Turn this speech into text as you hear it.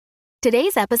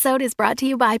Today's episode is brought to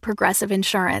you by Progressive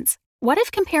Insurance. What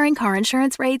if comparing car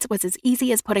insurance rates was as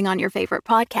easy as putting on your favorite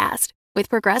podcast? With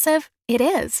Progressive, it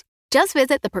is. Just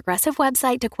visit the Progressive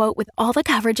website to quote with all the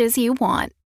coverages you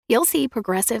want. You'll see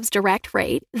Progressive's direct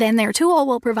rate, then their tool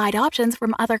will provide options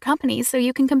from other companies so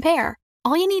you can compare.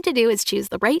 All you need to do is choose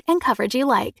the rate and coverage you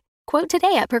like. Quote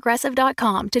today at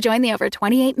Progressive.com to join the over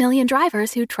 28 million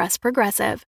drivers who trust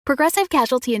Progressive. Progressive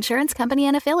Casualty Insurance Company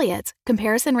and Affiliates.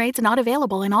 Comparison rates not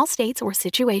available in all states or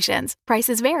situations.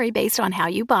 Prices vary based on how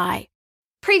you buy.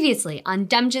 Previously on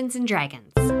Dungeons &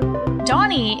 Dragons.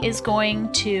 Donnie is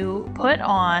going to put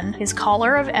on his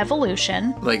collar of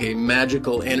evolution. Like a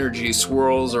magical energy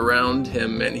swirls around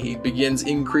him and he begins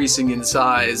increasing in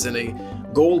size and a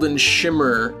golden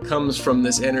shimmer comes from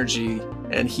this energy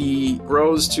and he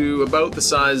grows to about the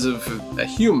size of a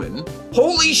human.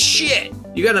 Holy shit!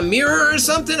 You got a mirror or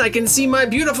something? I can see my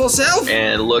beautiful self?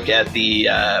 And look at the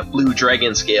blue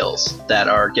dragon scales that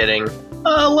are getting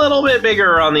a little bit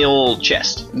bigger on the old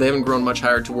chest. They haven't grown much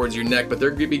higher towards your neck, but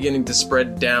they're beginning to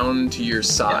spread down to your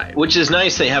side. Yeah, which is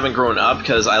nice they haven't grown up,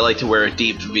 because I like to wear a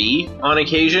deep V on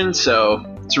occasion, so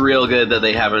it's real good that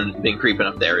they haven't been creeping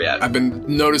up there yet. I've been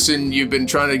noticing you've been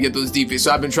trying to get those deep V's,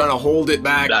 so I've been trying to hold it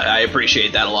back. I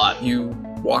appreciate that a lot. You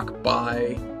walk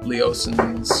by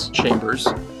Leosin's chambers.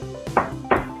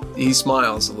 He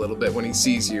smiles a little bit when he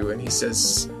sees you, and he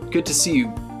says, "Good to see you,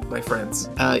 my friends.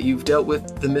 You've dealt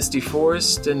with the Misty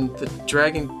Forest and the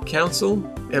Dragon Council.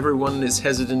 Everyone is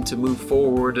hesitant to move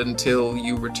forward until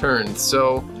you return,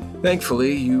 so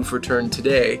thankfully you've returned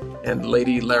today." And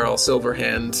Lady Laurel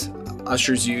Silverhand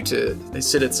ushers you to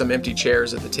sit at some empty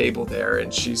chairs at the table there,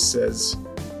 and she says,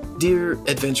 "Dear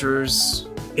adventurers,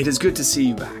 it is good to see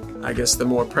you back. I guess the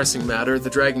more pressing matter, the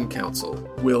Dragon Council.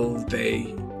 Will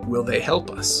they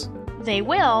help us?" They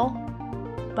will,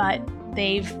 but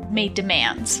they've made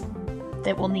demands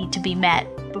that will need to be met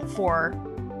before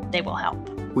they will help.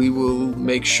 "We will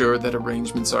make sure that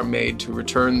arrangements are made to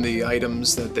return the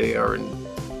items that they are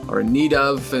in need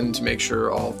of and to make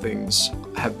sure all things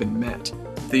have been met."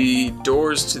 The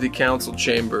doors to the council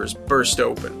chambers burst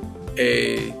open.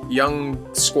 A young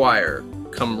squire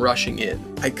come rushing in.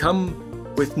 "I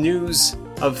come with news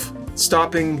of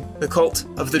stopping the cult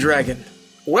of the dragon."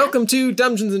 Welcome to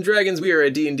Dungeons & Dragons. We are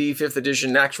a D&D 5th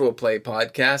edition actual play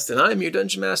podcast, and I'm your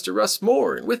Dungeon Master, Russ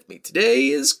Moore, and with me today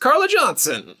is Carla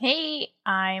Johnson. Hey,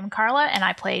 I'm Carla, and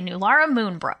I play Nulara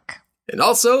Moonbrook. And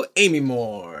also Amy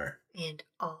Moore. And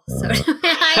also,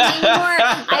 I'm Moore.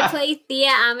 I play Thea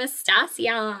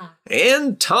Anastasia.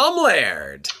 And Tom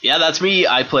Laird. Yeah, that's me.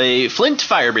 I play Flint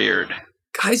Firebeard.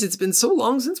 Guys, it's been so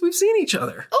long since we've seen each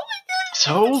other. Oh my god.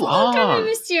 So long. I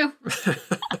missed you.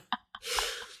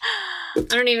 I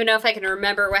don't even know if I can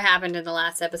remember what happened in the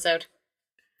last episode.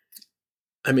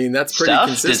 I mean, that's pretty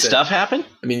consistent. Did stuff happen?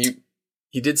 I mean,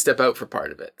 you did step out for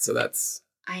part of it, so that's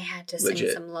I had to legit.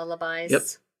 sing some lullabies. Yep.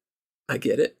 I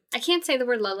get it. I can't say the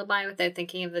word lullaby without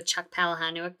thinking of the Chuck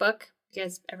Palahniuk book. You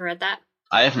guys ever read that?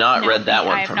 I have not read that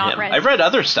one from him. I've read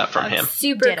other stuff from him.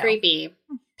 Super Ditto. Creepy.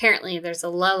 Apparently, there's a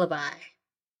lullaby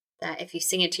that if you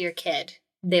sing it to your kid,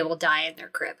 they will die in their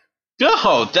crib.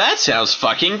 Oh, that sounds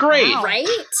fucking great. Wow. Right?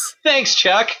 Thanks,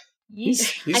 Chuck. He's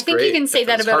I think great you can say at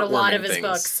that those about a lot heartwarming of his things.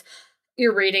 books.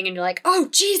 You're reading and you're like, oh,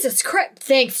 Jesus Christ.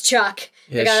 Thanks, Chuck.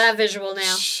 Yeah, I got that visual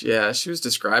now. Yeah, she was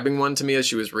describing one to me as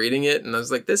she was reading it, and I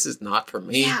was like, this is not for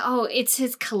me. Yeah, oh, it's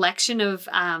his collection of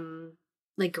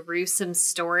like gruesome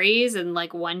stories, and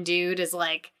like one dude is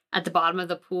like at the bottom of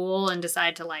the pool and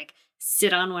decide to like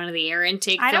sit on one of the air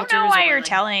intake I filters. don't know why or, you're like,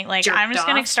 telling. Like, jerked I'm just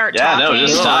going off. to start Yeah, talking. no,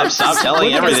 just stop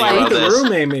telling everything Read about the this.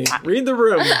 room, Amy. Read the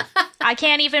room. I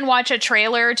can't even watch a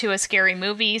trailer to a scary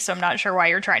movie, so I'm not sure why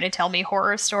you're trying to tell me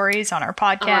horror stories on our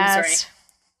podcast. Oh, I'm sorry.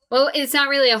 Well, it's not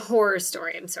really a horror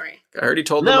story. I'm sorry. I already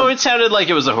told them. No, it sounded like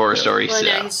it was a horror story.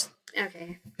 Well, So. no,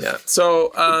 okay. Yeah,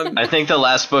 so, I think the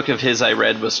last book of his I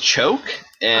read was Choke,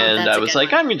 and that's I a was good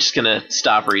like, one. I'm just gonna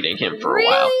stop reading him for a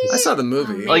while. Really? I saw the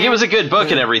movie. Oh, Like, it was a good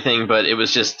book and everything, but it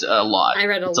was just a lot. I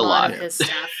read It's a lot of his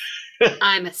stuff.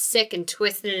 I'm a sick and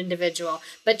twisted individual.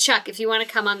 But Chuck, if you want to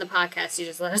come on the podcast, you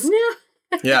just let us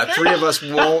know. Yeah, 3 of us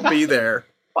won't be there.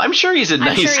 Well, I'm sure he's a I'm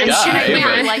nice sure guy. you but-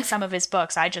 really like some of his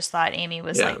books. I just thought Amy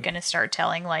was Yeah. like going to start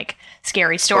telling like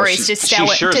scary stories she- to tell,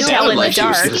 she sure to sounded tell in like the she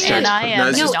was dark, gonna start- and I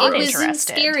am No, No, not it wasn't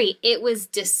interested. scary. It was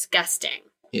disgusting.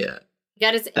 Yeah.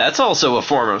 That's also a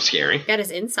form of scary. Got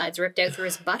his insides ripped out through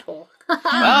his butthole.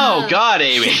 Oh, God,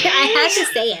 Amy. I had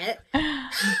to say it.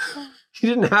 You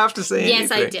didn't have to say anything.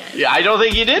 Yes, I did. Yeah, I don't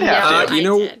think you did have to. I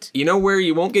did. You know where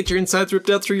you won't get your insides ripped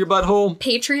out through your butthole?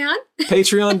 Patreon?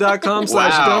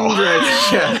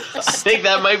 Patreon.com/DumDragon. Yeah. I think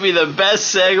that might be the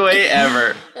best segue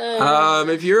ever.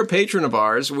 If you're a patron of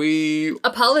ours, we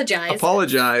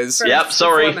Apologize. Yep,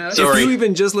 sorry. Foremost. If Sorry. you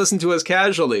even just listen to us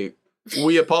casually,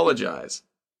 we apologize.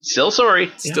 Still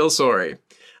sorry. Still sorry.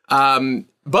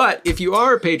 But if you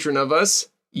are a patron of us,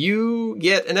 you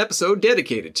get an episode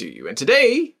dedicated to you. And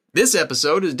today, this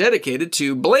episode is dedicated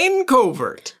to Blaine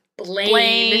Covert.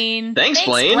 Blaine. Thanks,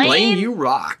 Blaine. Blaine, you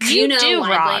rock. Do you know why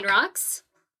rock. Blaine rocks?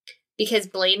 Because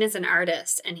Blaine is an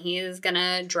artist, and he is going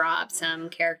to draw up some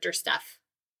character stuff.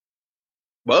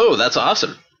 Whoa, that's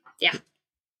awesome. Yeah.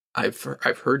 I've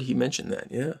heard he mentioned that,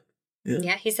 yeah.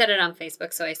 Yeah, he said it on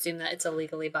Facebook, so I assume that it's a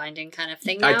legally binding kind of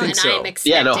thing now. I think and so. I'm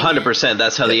expecting Yeah, no, it. 100%.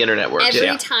 That's how the internet works. Every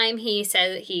Yeah. time he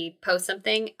says he posts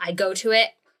something, I go to it,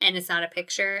 and it's not a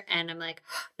picture, and I'm like,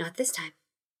 oh, not this time.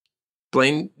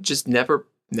 Blaine, just never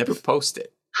post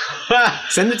it.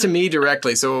 Send it to me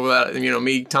directly so,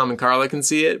 me, Tom, and Carla can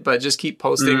see it, but just keep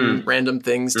posting random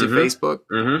things to Facebook.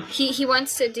 Mm-hmm. He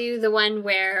wants to do the one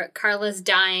where Carla's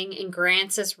dying and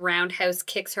Grancis roundhouse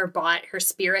kicks her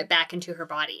spirit back into her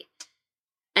body.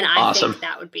 And I think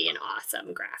that would be an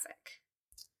awesome graphic.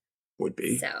 Would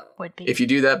be. Would be. If you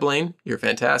do that, Blaine, you're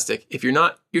fantastic. If you're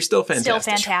not, you're still fantastic.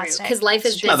 Still fantastic. Because life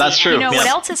is busy. Oh, that's true. You know Yeah. what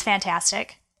else is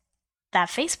fantastic? That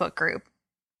Facebook group.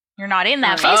 You're not in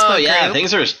that Facebook Oh, yeah. group.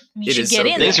 Things are You It should is get so in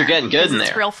good. Things there, are getting good in 'cause It's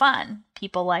there. real fun.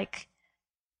 People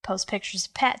post pictures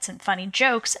of pets and funny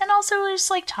jokes, and also just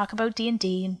talk about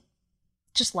D&D and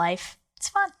just life. It's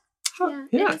fun.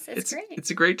 Yeah, it's great. It's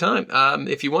a great time.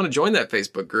 If you want to join that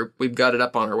Facebook group, we've got it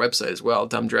up on our website as well,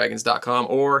 dumbdragons.com,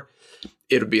 or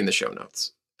it'll be in the show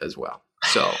notes as well.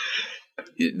 So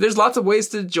there's lots of ways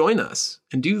to join us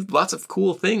and do lots of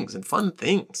cool things and fun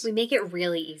things. We make it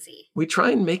really easy. We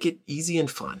try and make it easy and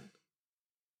fun.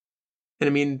 And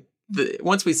I mean,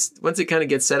 once it kind of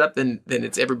gets set up, then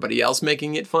it's everybody else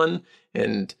making it fun.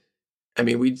 And I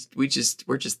mean, we're just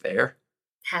there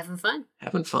Having fun.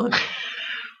 having fun.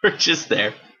 We're just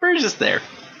there.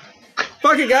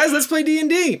 Fuck it, guys. Let's play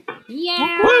D&D.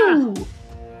 Yeah. Woo!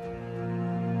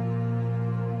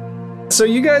 So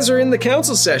you guys are in the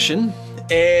council session,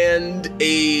 and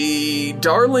a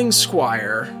darling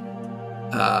squire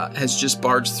has just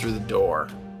barged through the door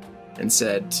and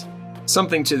said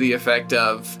something to the effect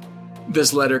of,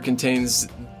 "This letter contains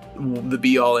the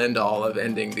be-all, end-all of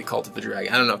ending the cult of the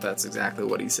dragon." I don't know if that's exactly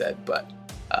what he said, but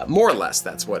more or less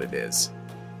that's what it is.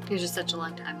 It was just such a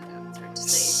long time ago. It's hard to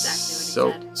say exactly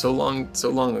what he said. So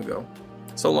long ago,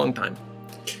 so long time,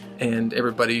 and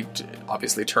everybody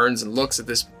obviously turns and looks at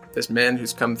this man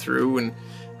who's come through, and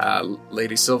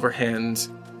Lady Silverhand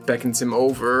beckons him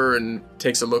over and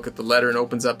takes a look at the letter and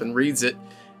opens up and reads it,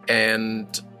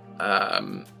 and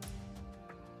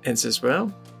says,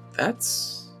 "Well,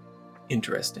 that's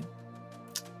interesting,"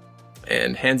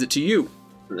 and hands it to you.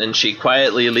 And she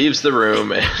quietly leaves the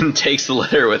room and takes the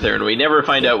letter with her, and we never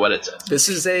find out what it says. "This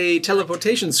is a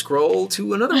teleportation scroll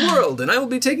to another world, and I will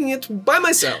be taking it by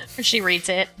myself." She reads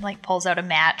it, pulls out a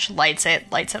match, lights it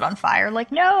on fire, no!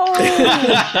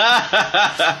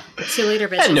 See you later,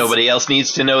 bitches. And nobody else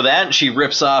needs to know that. She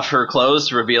rips off her clothes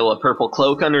to reveal a purple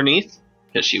cloak underneath,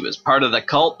 because she was part of the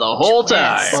cult the whole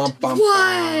time. Bum, bum,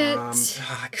 What? bum.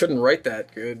 I couldn't write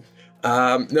that good.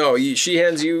 No, she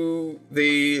hands you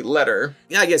the letter.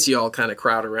 Yeah, I guess you all kind of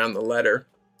crowd around the letter.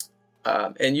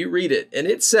 And you read it, and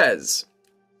it says,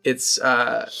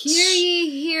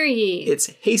 hear ye. It's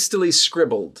hastily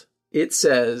scribbled. It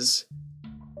says,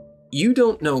 "You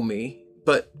don't know me,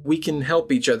 but we can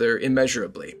help each other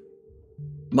immeasurably.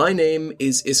 My name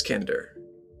is Iskander,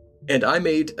 and I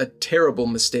made a terrible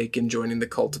mistake in joining the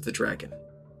cult of the dragon.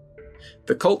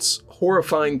 The cult's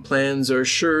horrifying plans are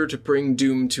sure to bring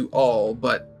doom to all,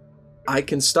 but I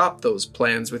can stop those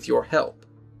plans with your help.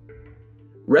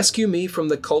 Rescue me from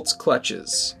the cult's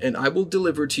clutches, and I will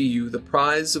deliver to you the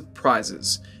prize of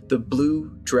prizes, the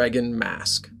blue dragon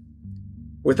mask.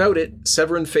 Without it,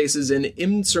 Severin faces an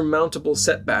insurmountable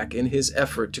setback in his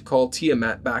effort to call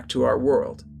Tiamat back to our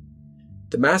world.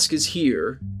 The mask is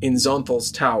here, in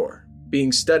Zonthal's tower,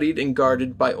 being studied and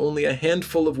guarded by only a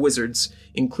handful of wizards,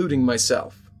 including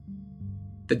myself.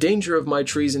 The danger of my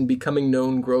treason becoming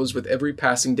known grows with every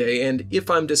passing day, and if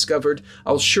I'm discovered,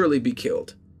 I'll surely be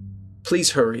killed.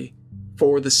 Please hurry,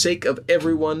 for the sake of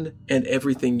everyone and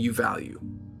everything you value."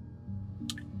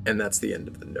 And that's the end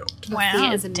of the note.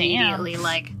 Wow, is immediately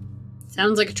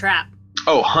sounds like a trap.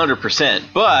 Oh, 100%.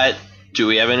 But do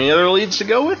we have any other leads to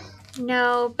go with?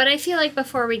 No, but I feel like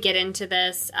before we get into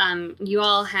this, you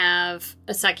all have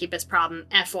a succubus problem,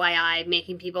 FYI,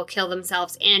 making people kill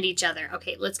themselves and each other.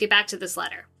 Okay, let's get back to this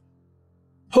letter.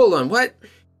 Hold on, what?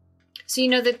 So you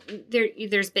know that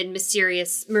there's been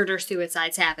mysterious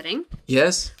murder-suicides happening.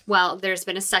 Yes? Well, there's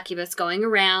been a succubus going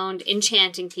around,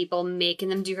 enchanting people, making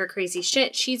them do her crazy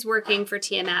shit. She's working for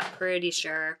Tiamat, pretty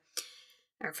sure.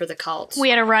 Or for the cult. We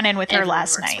had a run-in with her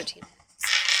last night.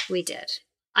 We did.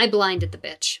 I blinded the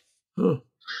bitch. Huh.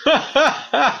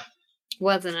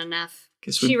 Wasn't enough.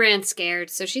 She ran scared,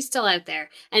 so she's still out there.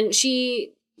 And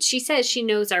she says she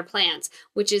knows our plans,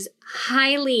 which is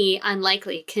highly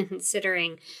unlikely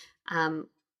considering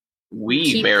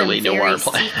we barely know our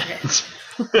plans.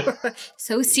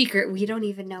 So secret, we don't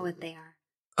even know what they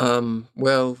are.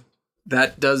 Well,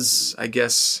 that does, I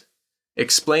guess,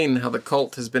 explain how the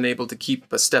cult has been able to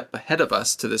keep a step ahead of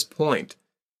us to this point.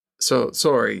 So,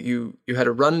 sorry, you had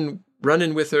a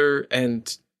run-in with her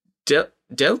and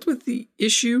dealt with the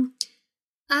issue?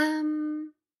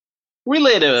 We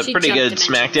laid a pretty good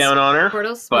smackdown on her, but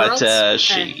Of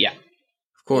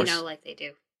course. You know, like they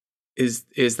do. Is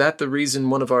that the reason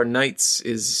one of our knights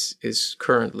is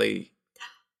currently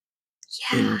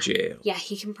in jail? Yeah,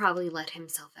 he can probably let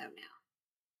himself out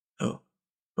now. Oh,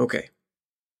 okay.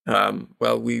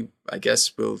 Well, I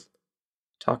guess we'll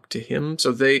talk to him.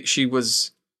 So she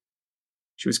was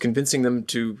convincing them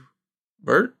to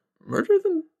murder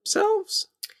themselves?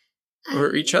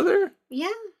 Or each other?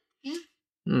 Yeah.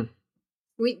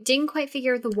 We didn't quite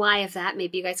figure out the why of that.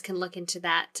 Maybe you guys can look into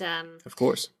that. Of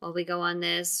course. While we go on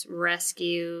this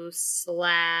rescue /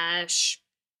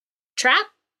 trap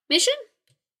mission?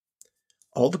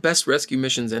 All the best rescue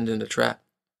missions end in a trap.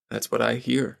 That's what I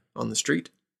hear on the street.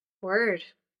 Word.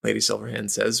 Lady Silverhand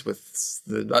says with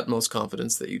the utmost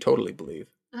confidence that you totally believe.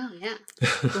 Oh, yeah.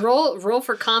 roll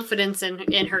for confidence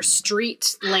in her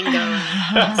street lingo.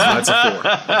 That's a 4.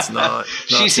 That's not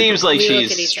she seems like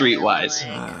she's streetwise.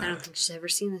 Like, I don't think she's ever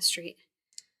seen the street.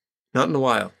 Not in a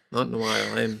while.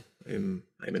 I'm an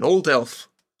old elf.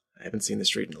 I haven't seen the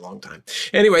street in a long time.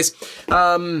 Anyways,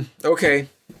 okay.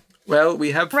 Well, we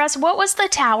have... Russ, what was the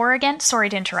tower again? Sorry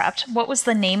to interrupt. What was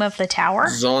the name of the tower?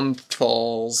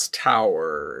 Zonthal's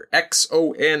Tower. XONTHAL''S.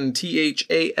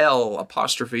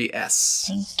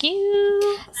 Thank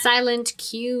you. Silent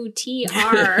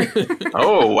QTR.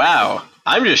 Oh, wow.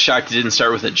 I'm just shocked it didn't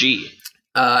start with a G.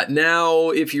 Now,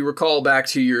 if you recall back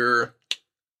to your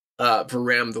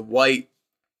Varam the White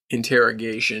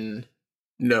interrogation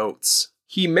notes,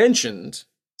 he mentioned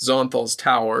Zonthal's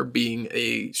Tower being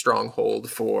a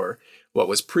stronghold for what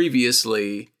was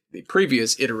previously the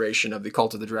previous iteration of the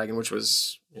Cult of the Dragon, which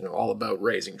was, all about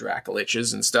raising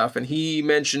Dracoliches and stuff. And he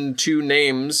mentioned 2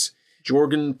 names,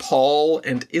 Jorgen Paul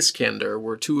and Iskander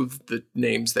were 2 of the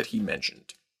names that he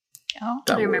mentioned. Oh,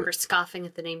 I remember scoffing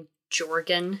at the name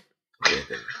Jorgen.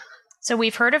 So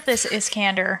we've heard of this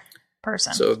Iskander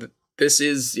person. So this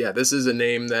is a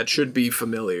name that should be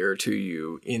familiar to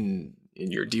you in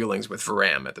your dealings with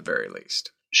Varam at the very least.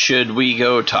 Should we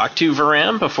go talk to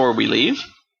Varam before we leave?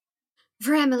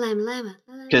 Varam.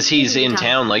 Because he's in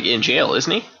town, in jail,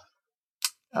 isn't he?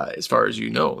 As far as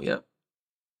you know, yeah.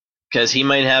 Because he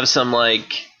might have some,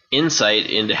 insight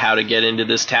into how to get into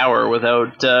this tower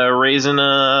without raising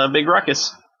a big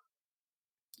ruckus.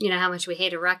 You know how much we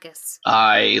hate a ruckus.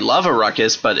 I love a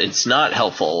ruckus, but it's not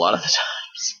helpful a lot of the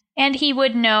times. And he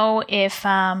would know if,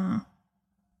 I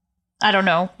don't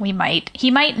know, he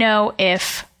might know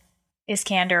if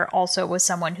Iskander also was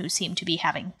someone who seemed to be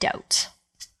having doubts.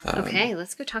 Okay,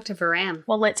 let's go talk to Varam.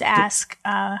 Well, let's ask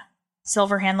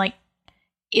Silverhand,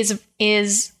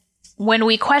 is when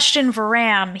we question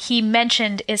Varam, he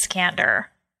mentioned Iskander.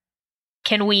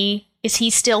 Is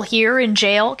he still here in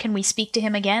jail? Can we speak to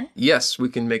him again? Yes, we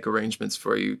can make arrangements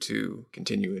for you to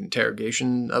continue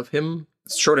interrogation of him.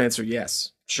 Short answer,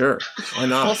 yes. Sure. Why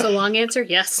not? Also long answer,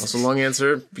 yes. Also long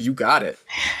answer, you got it.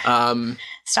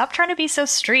 Stop trying to be so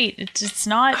street. It's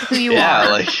not who you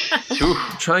are.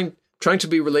 trying to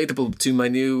be relatable to my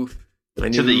new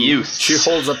to the youth. She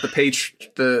holds up the page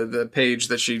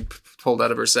that she pulled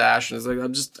out of her sash and is like,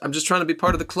 I'm just trying to be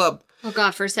part of the club. Oh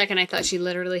god, for a second I thought she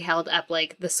literally held up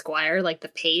the squire, the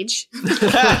page. I'm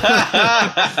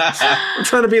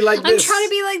trying to be like this. I'm trying to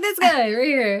be like this guy right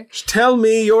here. Tell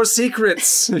me your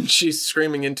secrets. And she's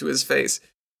screaming into his face.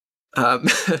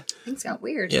 Things got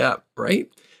weird. Yeah, right?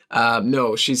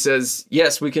 No, she says,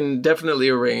 yes, we can definitely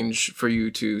arrange for you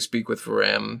to speak with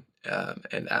Varam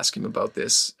and ask him about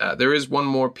this. There is one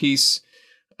more piece,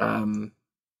 one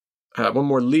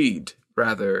more lead,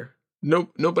 rather.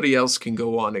 Nobody else can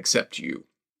go on except you.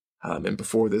 And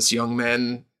before this young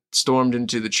man stormed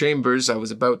into the chambers, I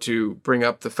was about to bring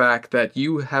up the fact that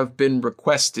you have been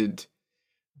requested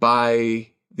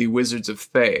by the Wizards of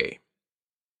Thay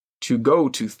to go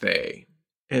to Thay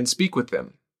and speak with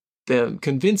them,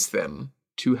 convince them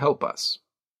to help us.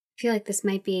 I feel like this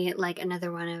might be like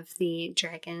another one of the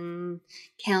Dragon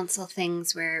Council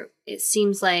things where it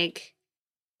seems like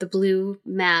the blue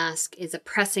mask is a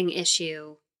pressing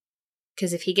issue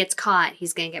because if he gets caught,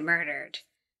 he's going to get murdered.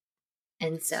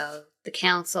 And so the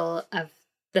Council of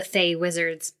the Thay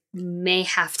Wizards may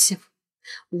have to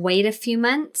wait a few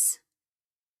months.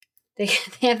 They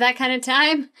have that kind of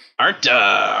time. Aren't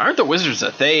the Wizards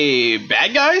of Thay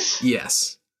bad guys?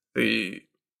 Yes. The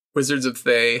Wizards of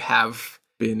Thay have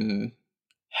been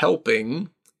helping,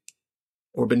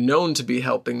 or been known to be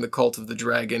helping, the Cult of the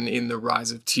Dragon in the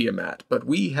rise of Tiamat. But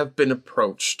we have been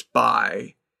approached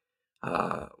by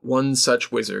one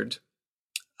such wizard.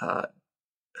 Her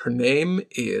name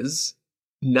is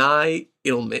Nye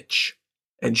Ilmich,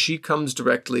 and she comes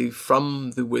directly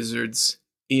from the wizards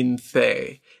in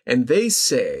Thay. And they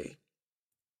say,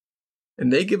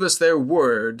 and they give us their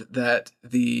word, that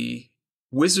the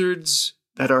wizards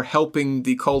that are helping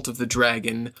the Cult of the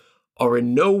Dragon are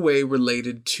in no way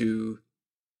related to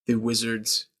the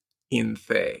wizards in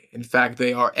Thay. In fact,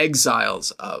 they are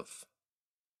exiles of.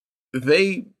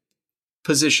 They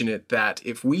position it that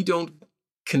if we don't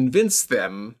convince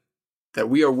them that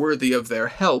we are worthy of their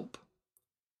help,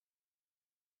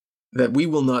 that we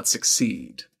will not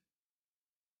succeed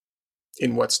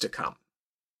in what's to come.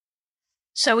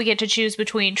 So we get to choose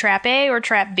between Trap A or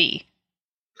Trap B.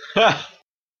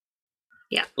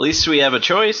 Yeah. At least we have a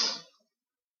choice.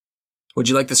 Would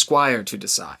you like the squire to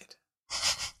decide?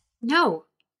 No.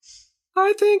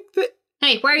 I think that...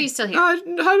 Hey, why are you still here? I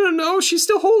don't know. She's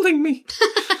still holding me.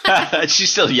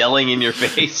 She's still yelling in your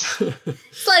face.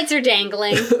 Slides are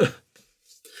dangling.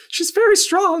 She's very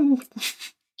strong.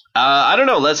 I don't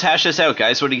know. Let's hash this out,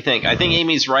 guys. What do you think? I think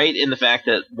Amy's right in the fact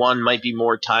that one might be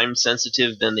more time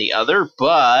sensitive than the other,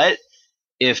 but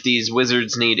if these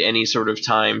wizards need any sort of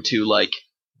time to, like,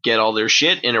 get all their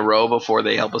shit in a row before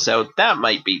they help us out, that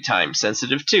might be time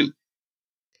sensitive too.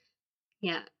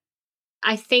 Yeah.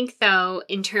 I think, though,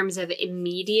 in terms of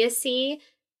immediacy,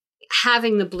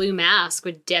 having the blue mask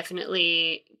would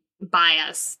definitely buy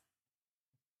us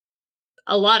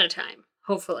a lot of time,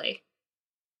 hopefully,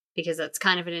 because that's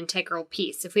kind of an integral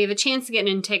piece. If we have a chance to get an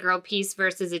integral piece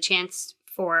versus a chance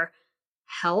for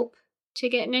help to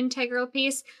get an integral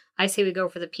piece, I say we go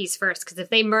for the piece first, because if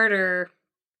they murder...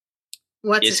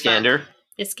 What's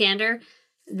Iskander,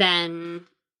 then,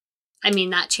 I mean,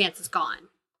 that chance is gone.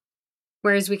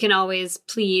 Whereas we can always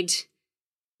plead,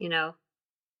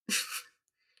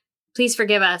 please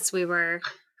forgive us, we were...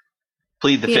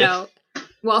 Plead the fifth.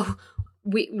 Well,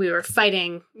 we were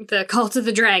fighting the Cult of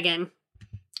the Dragon,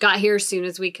 got here as soon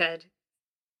as we could.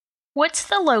 What's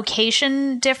the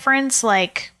location difference,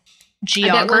 like,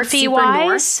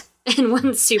 geography-wise? And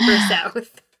one's super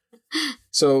south.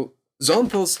 So...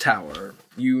 Zonthal's Tower,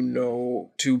 you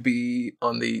know to be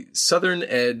on the southern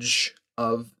edge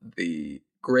of the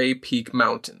Grey Peak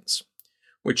Mountains,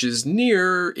 which is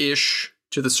near-ish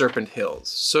to the Serpent Hills.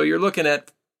 So you're looking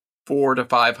at 400 to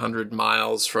 500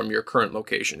 miles from your current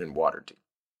location in Waterdeep.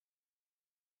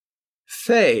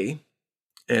 Thay,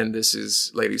 and this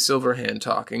is Lady Silverhand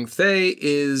talking, Thay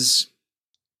is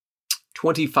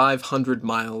 2,500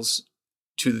 miles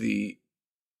to the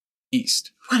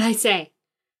east. What'd I say?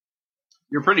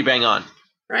 You're pretty bang on.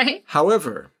 Right?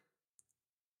 However,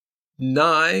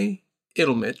 Nye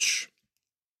Ilmich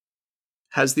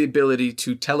has the ability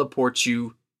to teleport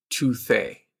you to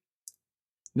Thay.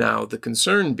 Now, the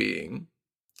concern being,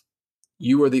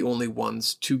 you are the only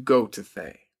ones to go to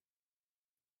Thay.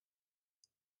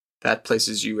 That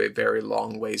places you a very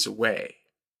long ways away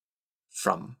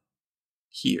from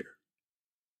here.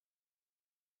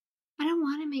 I don't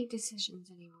want to make decisions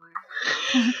anymore.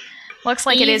 Looks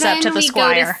like it is up to the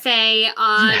squire. Even we go to Thay,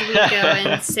 odd, we go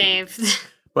and save.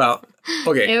 Well,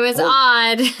 okay. It was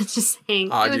odd. Just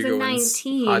saying. Odd, it was a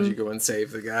 19. Odd you go and save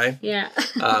the guy. Yeah.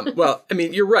 Well, I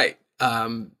mean, you're right.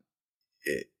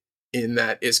 In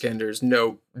that Iskander's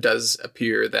note does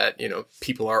appear that,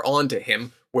 people are onto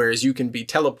him, whereas you can be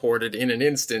teleported in an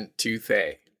instant to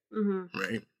Thay. Mm-hmm.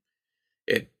 Right?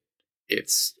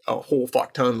 It's a whole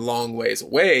fuck ton long ways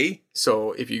away,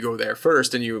 so if you go there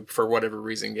first and you, for whatever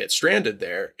reason, get stranded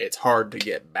there, it's hard to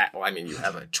get back. Well, I mean, you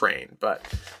have a train, but...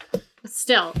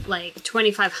 Still,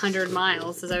 2,500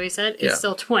 miles, as I always said, is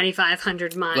still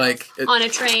 2,500 miles on a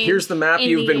train. Here's the map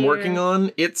you've been working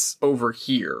on. It's over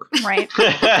here. Right.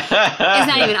 It's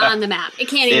not even on the map. It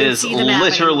can't even see the map. It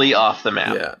is literally off the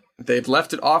map. Yeah. they've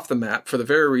left it off the map for the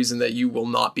very reason that you will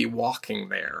not be walking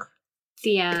there.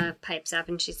 Thea pipes up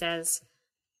and she says,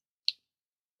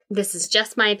 "This is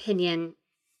just my opinion,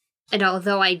 and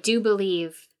although I do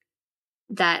believe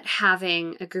that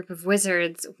having a group of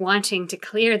wizards wanting to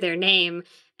clear their name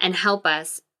and help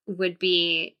us would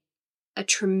be a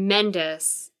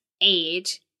tremendous aid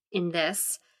in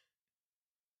this,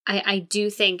 I do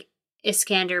think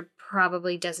Iskander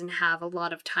probably doesn't have a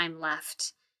lot of time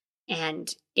left.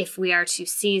 And if we are to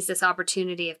seize this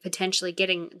opportunity of potentially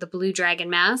getting the blue dragon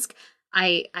mask,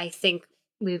 I think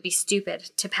we would be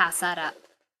stupid to pass that up."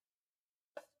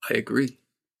 I agree.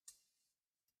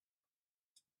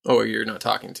 Oh, you're not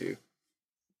talking to.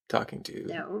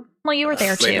 No. Well, you were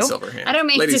there Lady too. Silverhand. I don't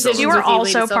make Lady decisions You with were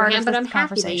also Lady part Silverhand, of but the I'm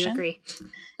happy that you conversation. agree.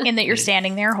 In that you're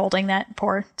standing there holding that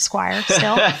poor squire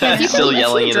still. If you Still could,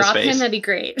 yelling if in you his drop face. him, that'd be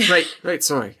great. Right,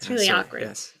 sorry. It's really Sorry, awkward.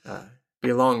 Yes. Be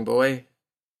along, boy.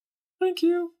 Thank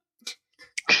you.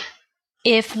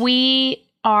 If we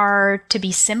are to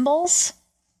be symbols,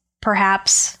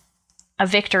 perhaps a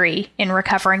victory in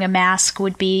recovering a mask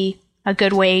would be a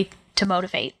good way to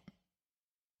motivate.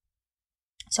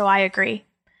 So I agree.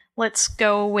 Let's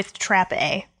go with trap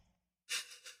A.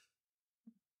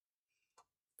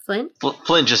 Flint?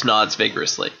 Flint just nods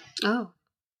vigorously. Oh.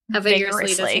 How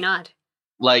vigorously does he nod?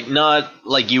 Like, not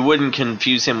like you wouldn't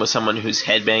confuse him with someone who's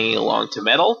headbanging along to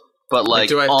metal, but like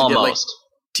do I have to almost. get, like,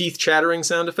 teeth chattering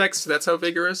sound effects? That's how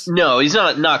vigorous? No, he's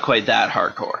not quite that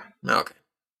hardcore. Okay.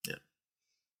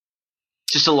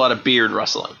 Just a lot of beard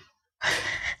rustling.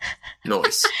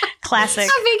 Noise. Classic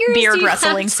How vigorous do beard you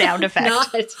rustling have to sound effect.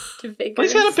 nod to Well,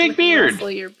 he's got a big vigorously beard.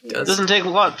 rustle your beard? It doesn't take a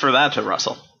lot for that to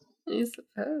rustle. I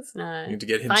suppose not. You need to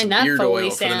get him Find some that beard Foley oil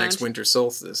for the sound. next winter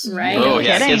solstice. Right. Oh, No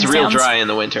yeah, kidding. it gets real Sounds- dry in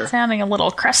the winter. Sounding a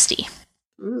little crusty.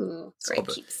 Ooh, It's all, great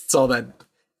the, keeps. it's all that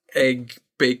egg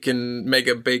bacon,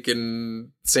 mega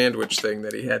bacon sandwich thing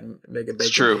that he had, mega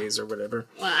bacon true. days or whatever.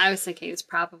 Well, I was thinking it was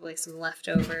probably some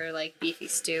leftover, like, beefy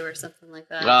stew or something like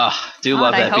that. Ah, do God,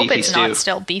 love I that hope beefy it's stew. not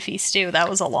still beefy stew. That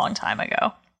was a long time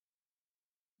ago.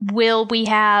 Will we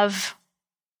have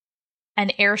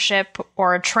an airship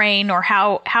or a train, or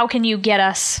how can you get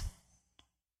us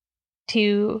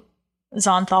to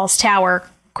Zonthal's tower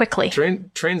quickly?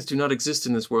 Trains do not exist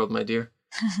in this world, my dear.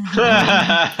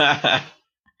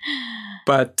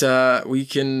 But we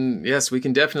can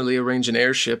definitely arrange an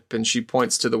airship. And she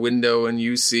points to the window, and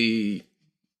you see,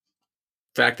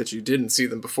 fact that you didn't see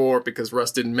them before because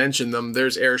Russ didn't mention them.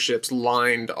 There's airships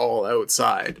lined all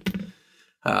outside,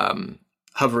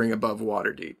 hovering above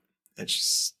Waterdeep. And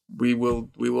we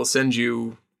will send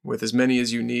you with as many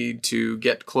as you need to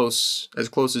get as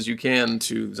close as you can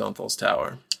to Zonthal's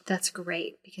tower. That's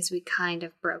great, because we kind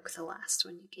of broke the last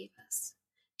one you gave us.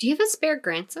 Do you have a spare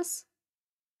Grancis?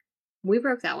 We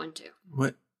broke that one too.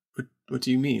 What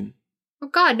do you mean? Oh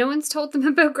God, no one's told them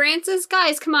about Grancis?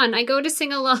 Guys, come on, I go to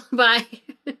sing a lullaby.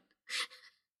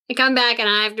 I come back and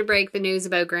I have to break the news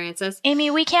about Grancis. Amy,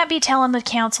 we can't be telling the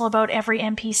council about every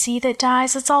NPC that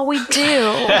dies. That's all we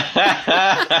do.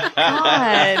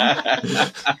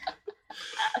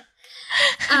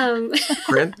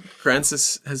 God.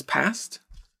 Francis has passed?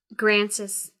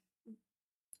 Grancis.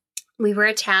 We were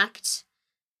attacked.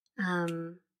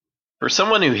 For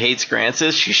someone who hates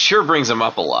Grancis, she sure brings him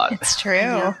up a lot. It's true.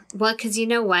 Yeah. Well, because you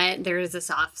know what? There is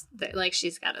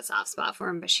she's got a soft spot for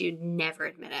him, but she would never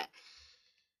admit it.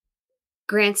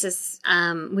 Grancis,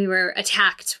 we were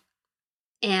attacked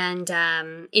and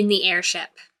in the airship.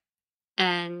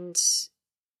 And,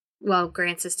 well,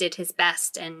 Grancis did his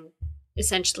best and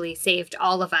essentially saved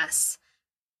all of us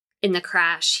in the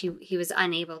crash. He was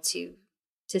unable to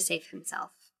save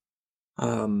himself.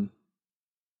 Well,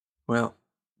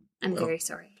 I'm very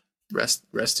sorry.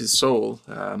 Rest his soul.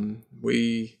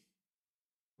 We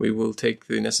will take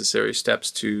the necessary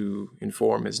steps to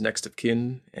inform his next of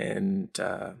kin and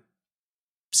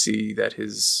see that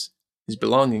his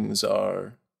belongings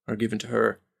are given to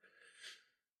her.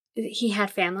 He had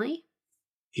family?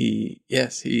 He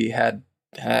has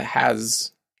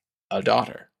a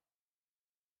daughter,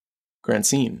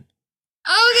 Grancine.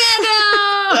 Oh,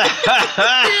 no!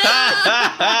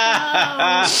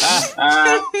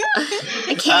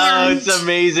 I can't. Oh, it's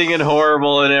amazing and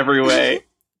horrible in every way.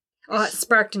 Oh, it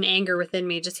sparked an anger within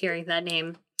me just hearing that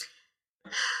name.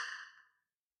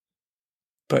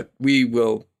 But we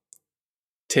will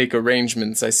take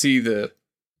arrangements. I see the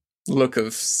look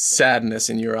of sadness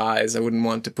in your eyes. I wouldn't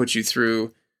want to put you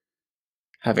through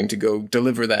having to go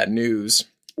deliver that news.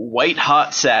 White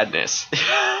hot sadness.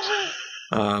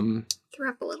 Threw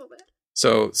up a little bit.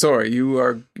 So, sorry, you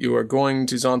are going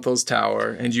to Zonthal's tower,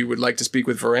 and you would like to speak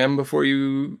with Varam before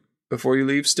you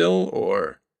leave still,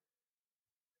 or?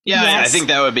 Yeah, Yes. I think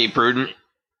that would be prudent.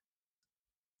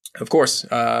 Of course.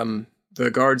 The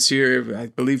guards here, I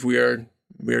believe we are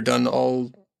done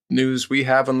all news we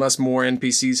have, unless more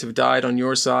NPCs have died on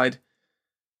your side.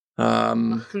 I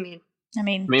mean, I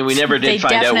mean, we never they did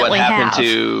find out what definitely happened have.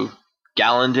 to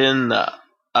Gallandon, the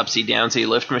upsy-downsy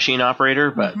lift machine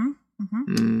operator, but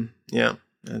Yeah,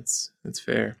 that's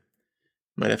fair.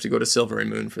 Might have to go to Silvery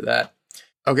Moon for that.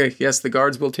 Okay, yes, the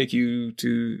guards will take you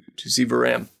to see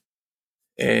Varam.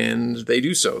 And they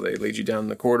do so. They lead you down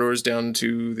the corridors, down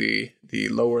to the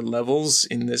lower levels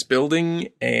in this building,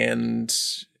 and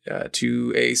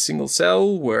to a single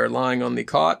cell where lying on the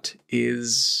cot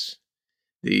is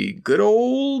the good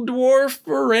old dwarf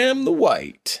Varam the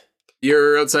White.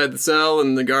 You're outside the cell,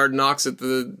 and the guard knocks at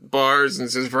the bars and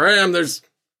says, Varam, there's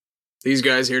these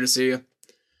guys here to see you.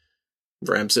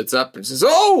 Varam sits up and says,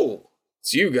 oh,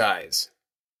 it's you guys.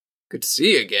 Good to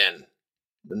see you again.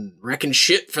 Been wrecking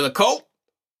shit for the cult?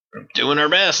 doing our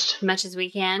best. as much as we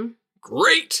can.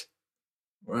 Great.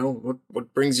 Well,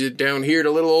 what brings you down here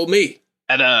to little old me?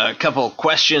 Had a couple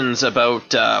questions about,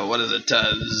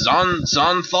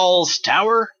 Zonthal's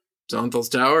Tower? Zonthal's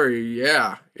Tower?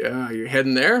 Yeah, you're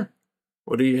heading there?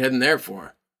 What are you heading there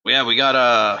for? Yeah, we got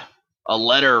a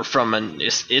letter from an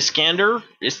Iskandar?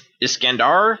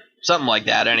 Iskandar? Something like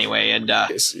that, anyway, and,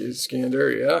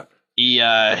 Iskander, yeah.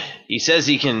 he says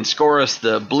he can score us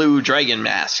the blue dragon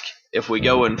mask if we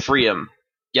go and free him.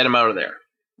 Get him out of there.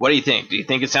 What do you think? Do you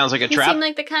think it sounds like a He trap? seemed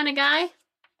like the kind of guy.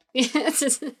 What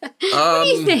do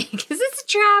you think? Is this a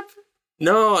trap?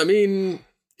 No, I mean,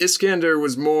 Iskander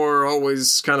was he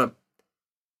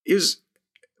was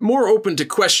more open to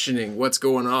questioning what's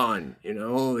going on, you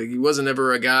know? Like, he wasn't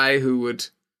ever a guy who would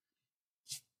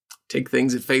take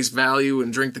things at face value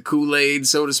and drink the Kool-Aid,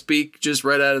 so to speak, just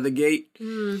right out of the gate.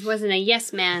 Wasn't a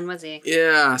yes man, was he?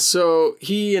 Yeah, so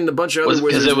he and a bunch of other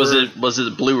wizards was it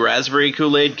the blue raspberry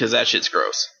Kool-Aid? Because that shit's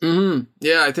gross. Mm-hmm.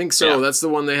 Yeah, I think so. Yeah. That's the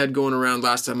one they had going around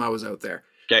last time I was out there.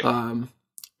 Okay.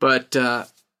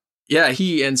 Yeah,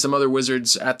 he and some other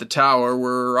wizards at the tower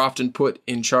were often put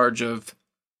in charge of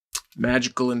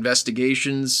magical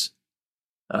investigations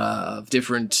of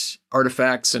different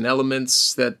artifacts and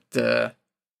elements that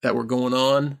were going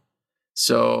on.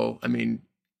 So, I mean,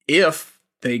 if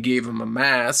they gave him a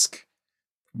mask,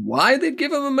 why they'd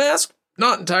give him a mask?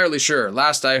 Not entirely sure.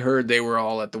 Last I heard, they were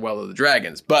all at the Well of the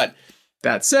Dragons. But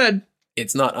that said,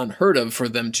 it's not unheard of for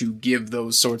them to give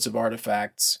those sorts of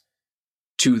artifacts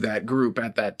to that group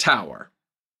at that tower.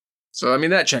 So, I mean,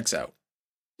 that checks out.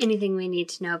 Anything we need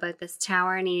to know about this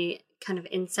tower? Any kind of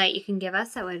insight you can give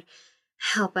us that would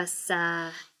help us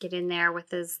get in there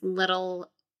with as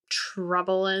little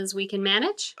trouble as we can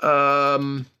manage?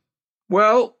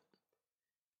 Well,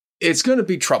 it's going to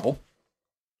be trouble.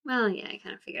 Well, yeah, I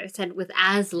kind of figured. I said with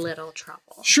as little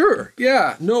trouble. Sure,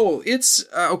 yeah. No, it's,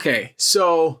 okay,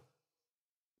 so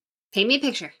Paint me a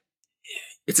picture.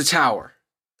 it's a tower.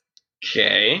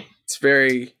 Okay.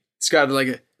 It's got like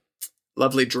a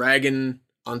lovely dragon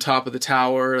on top of the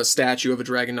tower, a statue of a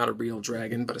dragon, not a real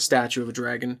dragon, but a statue of a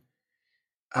dragon.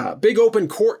 Big open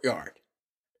courtyard.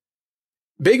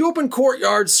 Big open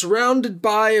courtyard surrounded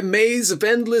by a maze of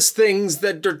endless things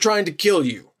that are trying to kill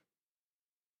you.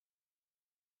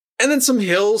 And then some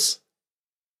hills.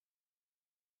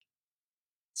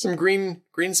 Some green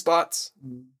spots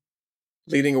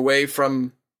leading away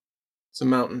from some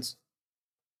mountains.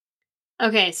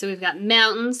 Okay, so we've got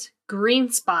mountains,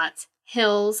 green spots,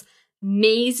 hills,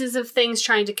 mazes of things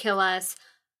trying to kill us,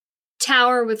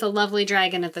 tower with a lovely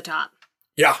dragon at the top.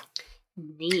 Yeah.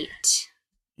 Neat.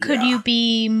 Could you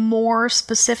be more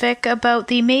specific about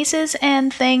the mazes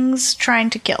and things trying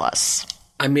to kill us?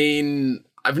 I mean,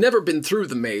 I've never been through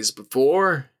the maze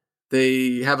before.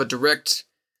 They have a direct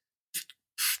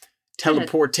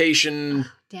teleportation.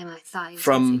 Damn, I thought you were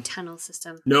From- going to say tunnel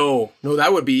system. No,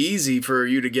 that would be easy for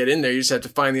you to get in there. You just have to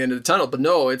find the end of the tunnel. But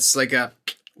no, it's like a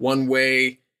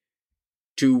one-way,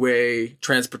 two-way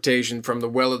transportation from the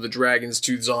Well of the Dragons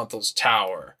to Zonthal's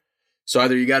Tower. So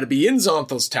either you got to be in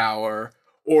Zonthal's Tower,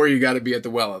 or you got to be at the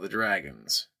Well of the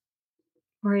Dragons.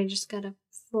 Or you just gotta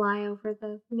fly over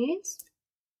the maze?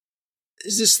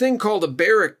 There's this thing called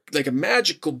a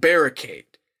magical barricade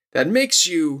that makes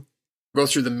you go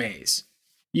through the maze.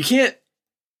 You can't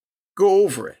go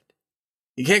over it.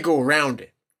 You can't go around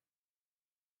it.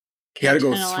 You got to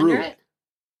go Tunnel through under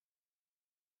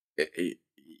it.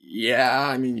 Yeah,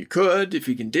 I mean, you could if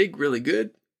you can dig really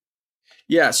good.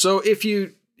 Yeah, so if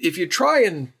you try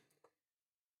and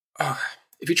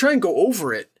go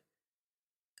over it,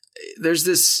 there's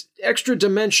this extra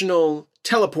dimensional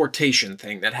teleportation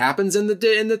thing that happens, and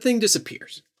the thing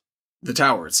disappears. The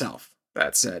tower itself,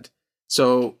 that said.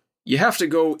 So you have to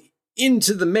go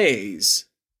into the maze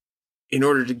in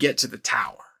order to get to the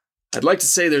tower. I'd like to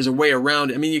say there's a way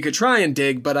around it. I mean, you could try and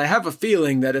dig, but I have a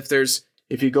feeling that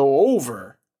if you go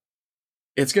over,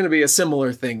 it's going to be a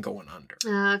similar thing going under.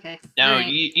 Okay. Now, Right.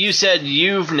 you said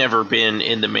you've never been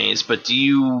in the maze, but do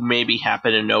you maybe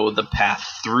happen to know the path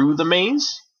through the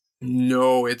maze?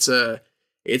 No, it's an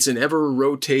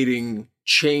ever-rotating,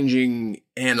 changing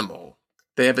animal.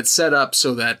 They have it set up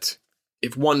so that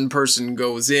if one person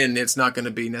goes in, it's not going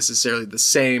to be necessarily the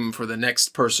same for the next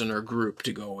person or group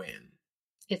to go in.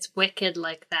 It's wicked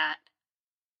like that.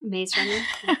 Maze Runner?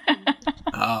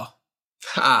 Oh.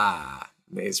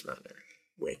 Maze Runner.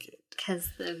 Wicked. Because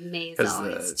the maze 'Cause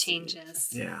always changes.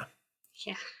 Yeah.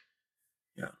 Yeah.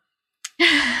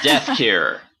 Death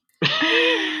Cure.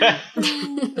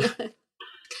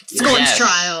 Scorch Yes.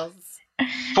 Trials.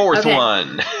 Fourth Okay.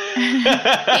 one.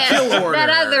 Yes, Kill Order. that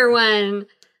other one.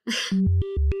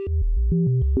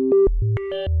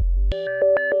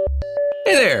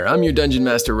 Hey there, I'm your Dungeon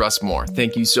Master Russ Moore.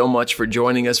 Thank you so much for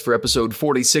joining us for episode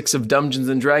 46 of Dungeons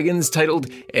 & Dragons, titled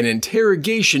An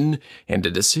Interrogation and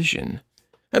a Decision.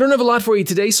 I don't have a lot for you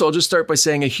today, so I'll just start by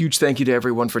saying a huge thank you to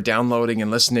everyone for downloading and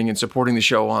listening and supporting the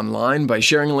show online by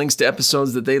sharing links to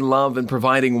episodes that they love and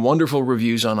providing wonderful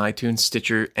reviews on iTunes,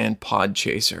 Stitcher, and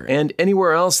Podchaser, and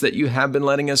anywhere else that you have been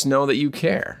letting us know that you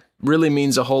care. Really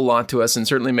means a whole lot to us and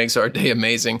certainly makes our day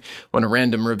amazing when a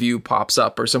random review pops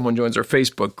up or someone joins our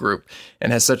Facebook group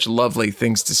and has such lovely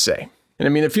things to say. And I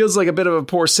mean, it feels like a bit of a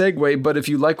poor segue, but if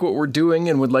you like what we're doing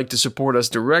and would like to support us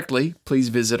directly, please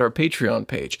visit our Patreon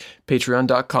page,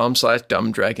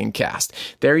 patreon.com/dumbdragoncast.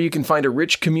 There you can find a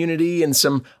rich community and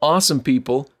some awesome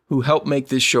people who help make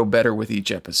this show better with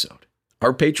each episode.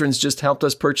 Our patrons just helped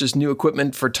us purchase new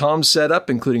equipment for Tom's setup,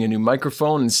 including a new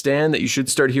microphone and stand that you should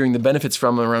start hearing the benefits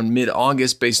from around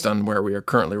mid-August based on where we are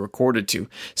currently recorded to.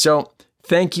 So,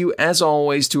 thank you as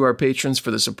always to our patrons for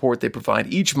the support they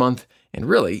provide each month and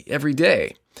really every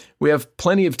day. We have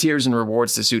plenty of tiers and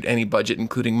rewards to suit any budget,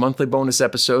 including monthly bonus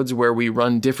episodes where we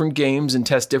run different games and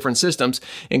test different systems,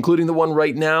 including the one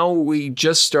right now we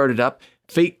just started up,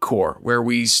 Fate Core, where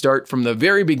we start from the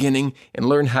very beginning and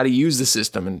learn how to use the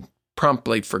system and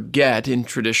promptly forget in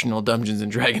traditional Dungeons &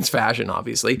 Dragons fashion,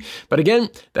 obviously. But again,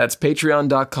 that's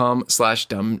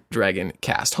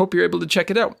patreon.com/dumbdragoncast. Hope you're able to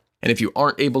check it out. And if you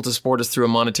aren't able to support us through a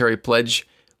monetary pledge,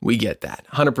 we get that,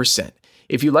 100%.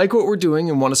 If you like what we're doing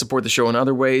and want to support the show in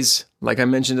other ways, like I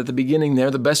mentioned at the beginning there,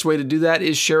 the best way to do that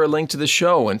is share a link to the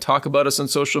show and talk about us on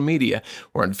social media.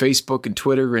 We're on Facebook and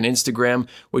Twitter and Instagram,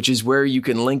 which is where you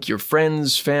can link your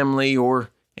friends, family,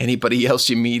 or anybody else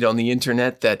you meet on the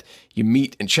internet that you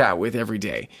meet and chat with every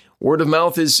day. Word of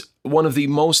mouth is one of the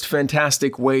most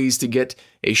fantastic ways to get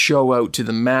a show out to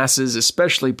the masses,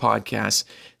 especially podcasts.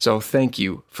 So thank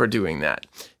you for doing that.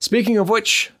 Speaking of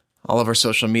which, all of our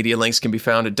social media links can be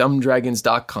found at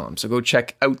dumbdragons.com. So go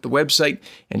check out the website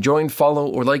and join, follow,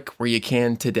 or like where you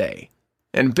can today.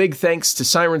 And big thanks to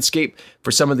Sirenscape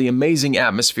for some of the amazing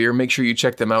atmosphere. Make sure you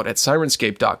check them out at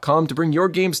Sirenscape.com to bring your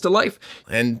games to life.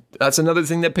 And that's another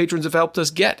thing that patrons have helped us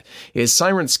get, is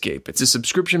Sirenscape. It's a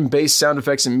subscription-based sound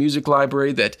effects and music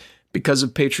library that, because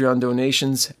of Patreon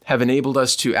donations, have enabled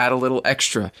us to add a little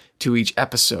extra to each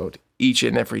episode, each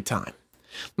and every time.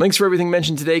 Links for everything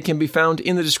mentioned today can be found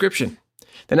in the description.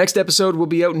 The next episode will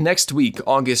be out next week,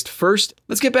 August 1st.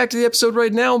 Let's get back to the episode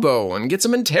right now, though, and get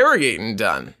some interrogating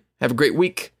done. Have a great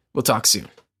week. We'll talk soon.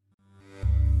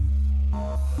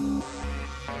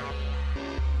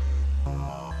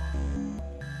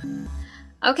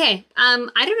 Okay.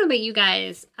 I don't know about you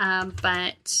guys,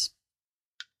 but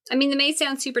I mean, the maze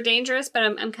sounds super dangerous, but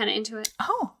I'm kind of into it.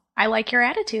 Oh, I like your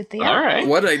attitude, Theo. All right.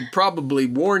 What I'd probably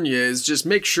warn you is just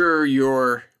make sure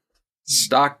you're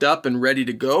stocked up and ready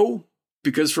to go,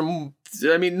 because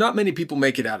not many people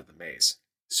make it out of the maze.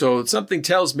 So something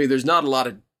tells me there's not a lot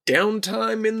of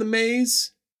downtime in the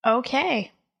maze.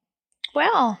 Okay.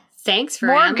 Well, Thanks, Varam.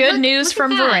 more good news Look at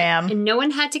from that. Varam. And no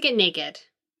one had to get naked.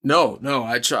 No,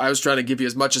 I was trying to give you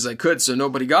as much as I could so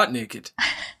nobody got naked. I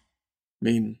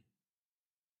mean,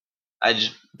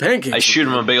 pancakes. I shoot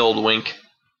him a big old wink.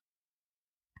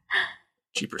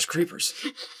 Jeepers creepers.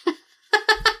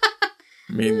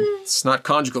 I mean, it's not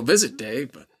conjugal visit day,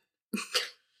 but...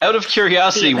 Out of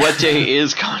curiosity, what day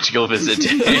is conjugal visit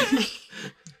day?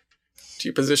 Do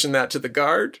you position that to the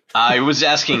guard? I was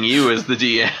asking you as the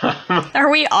DM. Are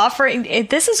we offering...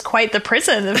 This is quite the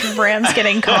prison if Varam's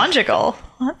getting conjugal.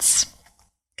 That's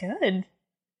good.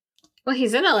 Well,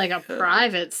 he's in a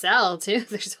private cell, too.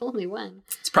 There's only one.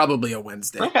 It's probably a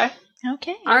Wednesday. Okay.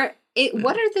 Okay.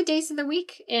 What are the days of the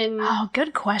week in... Oh,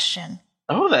 good question.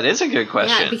 Oh, that is a good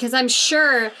question. Yeah, because I'm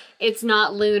sure it's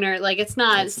not lunar. Like, it's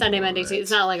not Sunday, Monday, Tuesday.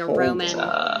 It's not like a Roman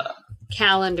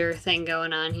calendar thing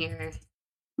going on here.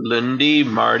 Lundi,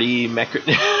 Marty,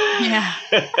 Yeah.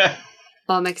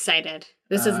 Well, I'm excited.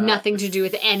 This has nothing to do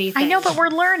with anything. I know, but we're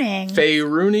learning.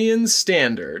 Faerunian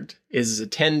Standard is a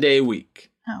 10-day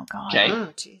week. Oh, God. Okay. Oh,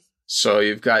 jeez. So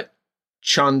you've got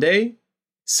Chonday,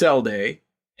 Selday,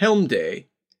 Helmday,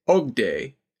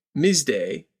 Ogday,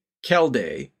 Mizday,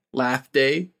 Kelday,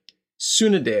 Lathday,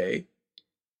 Sunaday,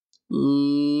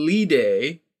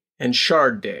 Leeday, and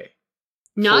Shardday.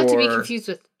 Not to be For- confused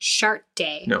with Shart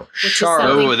Day. No, which is Shard.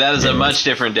 something Oh, that is a much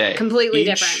different day. completely Each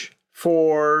different.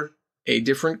 for a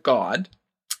different god.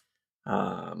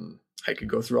 I could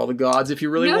go through all the gods if you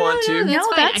really want to. That's No,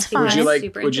 fine. that's I think fine. Would you that's like?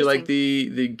 super Would you like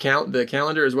interesting. the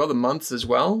calendar as well, the months as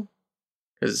well?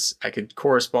 Because I could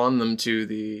correspond them to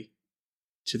the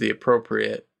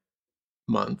appropriate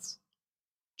months.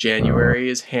 January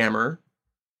is hammer.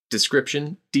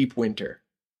 Description: deep winter.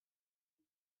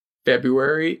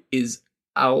 February is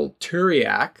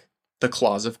Alturiac, the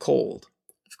claws of cold.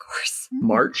 Of course.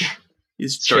 March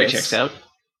is Story Chis, checks out.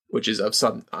 which is of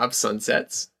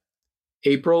sunsets.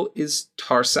 April is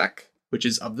Tarsak, which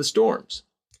is of the storms.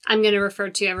 I'm going to refer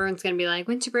to, everyone's going to be like,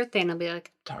 when's your birthday? And I'll be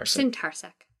like, it's in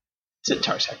Tarsak. Tarsak. It's in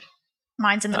Tarsak.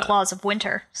 Mine's in the claws of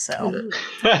winter, so.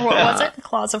 What was it?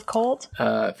 Claws of cold?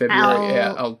 February,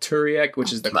 Alturiac,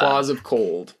 which is the claws of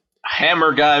cold.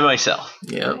 Hammer guy myself.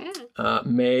 Yeah.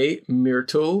 May,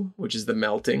 Myrtle, which is the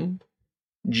melting.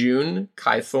 June,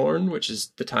 Kythorn, which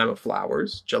is the time of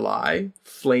flowers. July,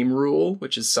 Flame Rule,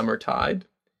 which is summertide.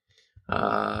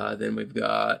 Then we've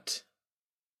got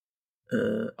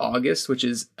August, which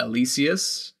is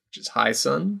Elysius, which is high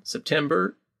sun.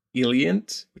 September,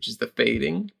 Eliant, which is the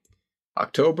fading.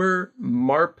 October,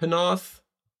 Marpenoth,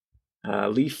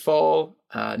 leaf fall.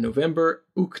 November,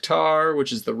 Uktar,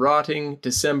 which is the rotting.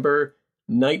 December,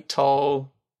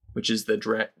 Nighttall, which is the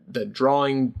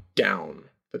drawing down.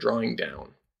 The drawing down.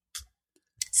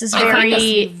 This is I find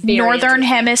very this very northern interesting.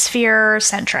 hemisphere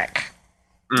centric.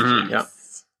 Mm-hmm.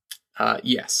 Yeah.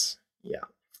 Yes. Yeah.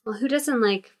 Well, who doesn't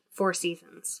like 4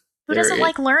 seasons? Who There doesn't is-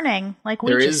 like learning like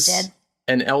we There just is did?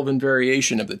 an elven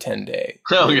variation of the 10-day.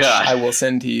 Oh, which God. I will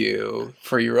send to you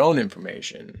for your own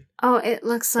information. Oh, it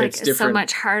looks like It's so different.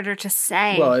 much harder to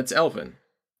say. Well, it's elven.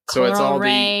 So it's all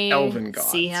the elven gods.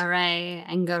 Sierra,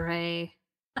 Angare.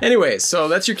 Anyway, so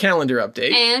that's your calendar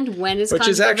update. And when is Which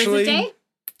is Conjugal actually- Visit Day?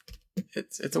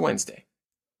 It's a Wednesday.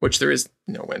 Which there is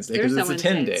no Wednesday There's because no it's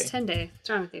Wednesday. a 10-day. It's 10 day. What's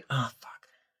wrong with you? Oh, fuck.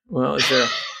 Well,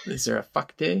 is there a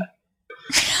fuck day?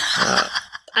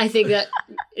 I think that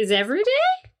is every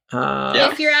day?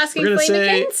 Yeah. If you're asking We're gonna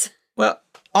say- Flamekins? Well,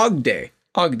 Og Day.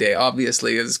 Og Day,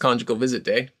 obviously, is Conjugal Visit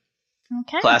Day.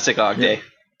 Okay. Classic Og Day.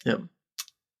 Yep.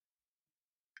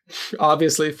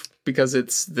 Obviously, because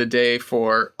it's the day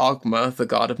for Ogma, the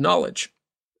god of knowledge.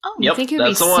 Oh, Yep, I think it would be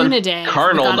that's the one. Suna Day.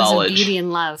 Carnal the goddess of knowledge. beauty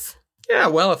and love. Yeah,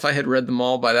 well, if I had read them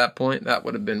all by that point, that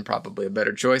would have been probably a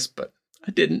better choice, but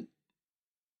I didn't.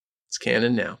 It's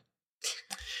canon now.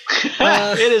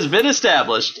 It has been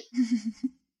established.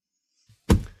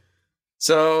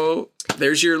 So,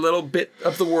 there's your little bit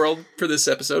of the world for this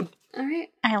episode. All right.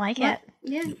 I like Well, it.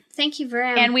 Yeah. Thank you very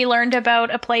much. And we learned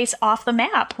about a place off the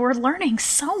map. We're learning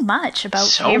so much about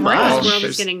So Faerun. much. This Oh, world there's-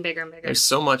 is getting bigger and bigger. There's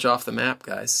so much off the map,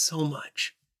 guys. So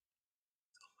much.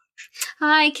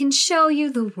 I can show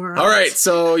you the world. All right,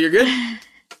 so you're good?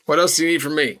 What else do you need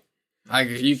from me?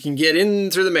 You can get in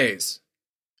through the maze.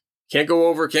 Can't go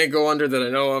over, can't go under that I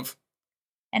know of.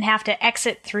 And have to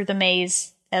exit through the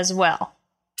maze as well.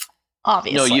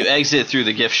 Obviously. No, you exit through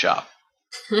the gift shop.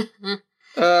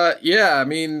 Yeah, I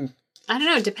mean, I don't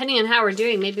know. Depending on how we're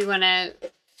doing, maybe want to.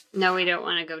 No, we don't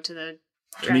want to go to the.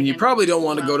 you probably don't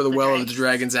want to go to the Well of the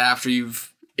Dragons. Dragons after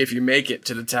if you make it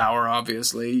to the tower,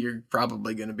 obviously. You're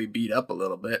probably going to be beat up a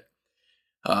little bit.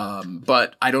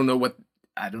 But I don't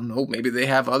know, maybe they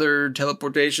have other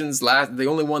teleportations. The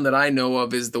only one that I know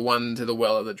of is the one to the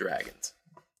Well of the Dragons.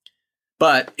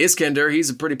 But Iskender, he's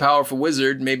a pretty powerful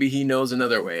wizard. Maybe he knows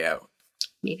another way out.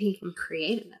 Maybe you can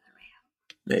create another way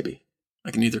out. Maybe. I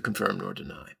can neither confirm nor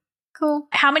deny. Cool.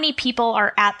 How many people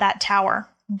are at that tower?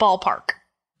 Ballpark.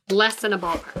 Less than a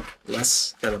ballpark.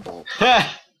 Less than a ball.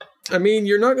 I mean,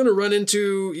 you're not going to run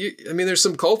into. There's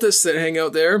some cultists that hang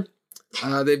out there.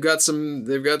 They've got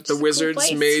the cool wizards,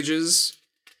 place. mages.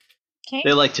 Okay.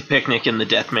 They like to picnic in the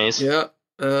death maze. Yeah.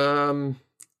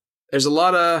 There's a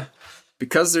lot of,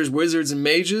 because there's wizards and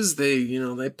mages.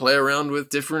 They play around with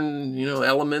different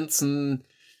elements and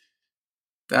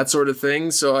that sort of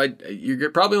thing. So you're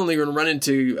probably only going to run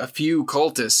into a few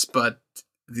cultists, but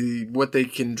what they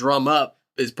can drum up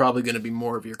is probably going to be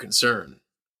more of your concern.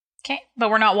 Okay, but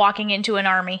we're not walking into an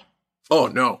army. Oh,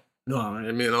 no. No,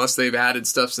 I mean, unless they've added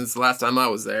stuff since the last time I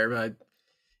was there.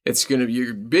 It's going to be,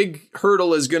 your big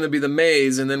hurdle is going to be the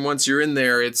maze, and then once you're in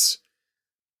there, it's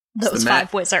Those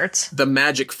 5 wizards. The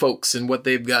magic folks and what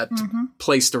they've got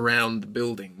placed around the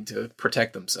building to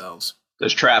protect themselves.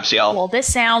 There's traps, y'all. Well,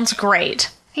 this sounds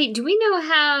great. Hey, do we know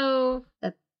how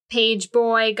the page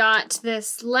boy got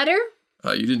this letter?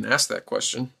 You didn't ask that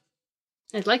question.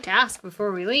 I'd like to ask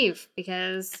before we leave,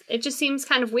 because it just seems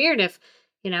kind of weird if,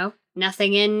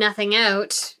 nothing in, nothing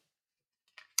out.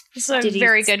 This is a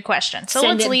very good question. So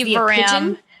let's leave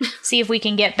Varam, see if we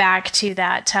can get back to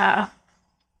that,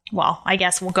 I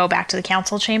guess we'll go back to the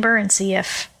council chamber and see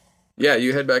if... Yeah,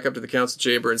 you head back up to the council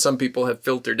chamber, and some people have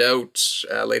filtered out.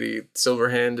 Lady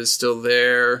Silverhand is still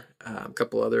there. A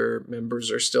couple other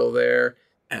members are still there.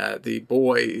 The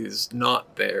boy is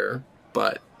not there,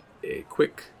 but a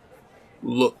quick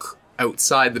look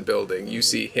outside the building, you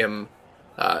see him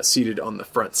seated on the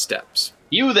front steps.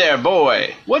 You there,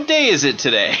 boy. What day is it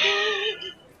today?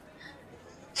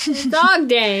 Dog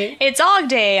day. It's dog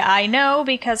day, I know,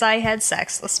 because I had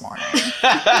sex this morning.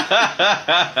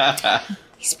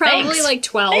 He's probably like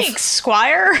 12. Thanks,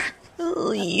 Squire.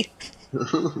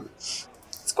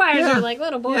 Squires are like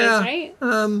little boys, right?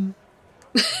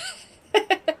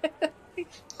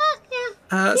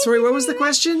 Sorry, what was the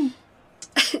question?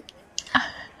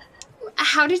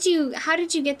 How did you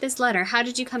get this letter? How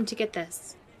did you come to get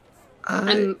this?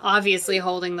 I'm obviously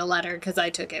holding the letter because I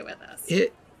took it with us.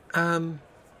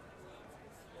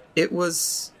 It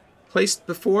was placed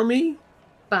before me?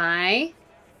 By?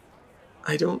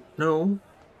 I don't know.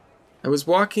 I was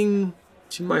walking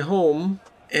to my home,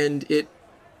 and it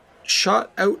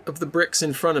shot out of the bricks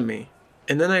in front of me.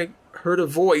 And then I heard a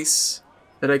voice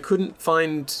that I couldn't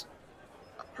find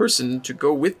a person to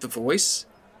go with the voice.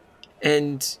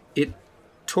 And it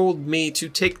told me to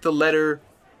take the letter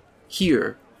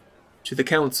here to the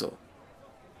council.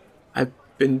 I've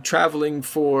been traveling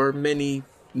for many,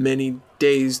 many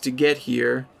days to get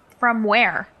here. From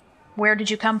where? Where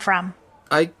did you come from?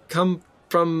 I come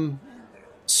from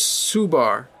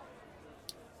Subar,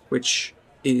 which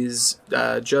is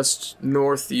just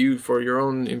north, for your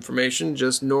own information,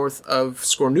 just north of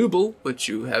Scornubel, which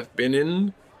you have been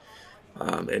in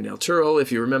El Turil,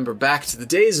 if you remember back to the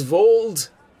days of old,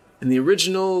 and the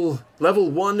original level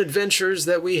 1 adventures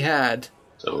that we had.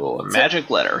 So, a magic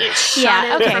letter. It shot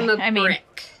out from a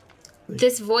brick.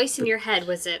 This voice in your head,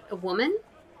 was it a woman?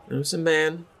 It was a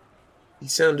man. He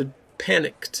sounded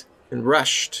panicked and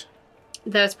rushed.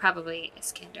 That was probably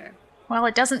Iskander. Well,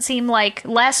 it doesn't seem like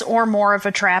less or more of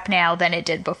a trap now than it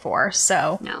did before,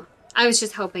 so... No. I was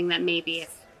just hoping that maybe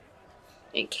if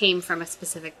it came from a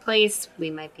specific place,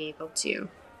 we might be able to,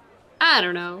 I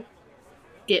don't know,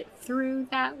 get through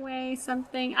that way,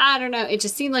 something. I don't know. It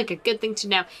just seemed like a good thing to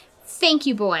know. Thank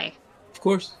you, boy. Of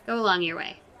course. Go along your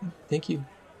way. Thank you.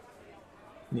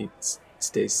 You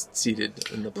stay seated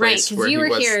in the right, place where because you he were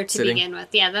was here to sitting. begin with.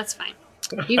 Yeah, that's fine.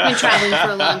 You've been traveling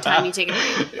for a long time. You take a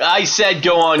break. I said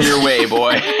go on your way,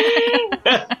 boy.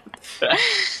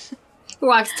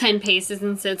 Walks 10 paces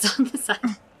and sits on the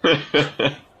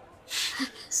side.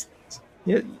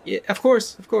 Yeah, of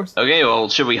course. Okay, well,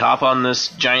 should we hop on this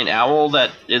giant owl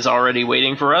that is already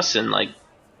waiting for us and,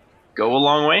 go a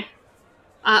long way?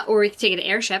 Or we could take an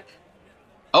airship.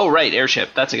 Oh, right,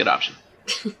 airship. That's a good option.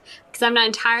 Because I'm not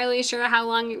entirely sure how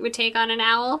long it would take on an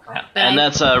owl. Yeah. And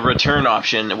that's a return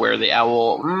option where the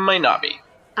owl might not be.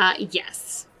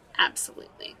 Yes,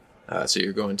 absolutely. So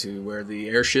you're going to where the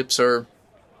airships are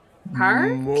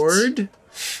Parked? moored?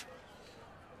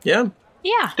 Yeah.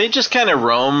 Yeah. They just kind of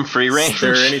roam free range. Is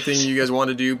there anything you guys want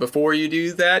to do before you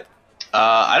do that?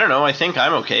 I don't know. I think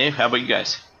I'm okay. How about you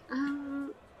guys?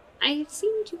 I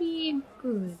seem to be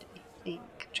good, I think.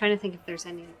 I'm trying to think if there's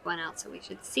anyone else that we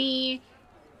should see.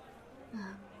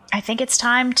 I think it's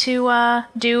time to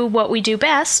do what we do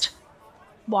best.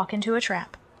 Walk into a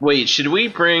trap. Wait, should we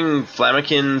bring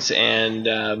Flammikins and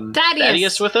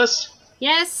Thaddeus with us?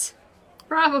 Yes,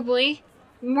 probably.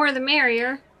 More the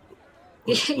merrier.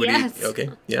 Yes. Okay,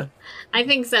 yeah. I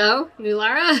think so.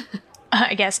 Nulara?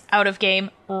 I guess out of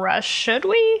game rush, should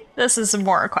we? This is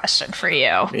more a question for you.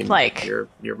 I mean,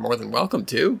 you're more than welcome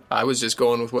to. I was just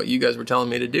going with what you guys were telling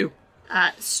me to do.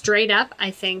 Straight up, I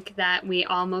think that we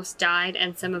almost died,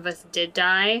 and some of us did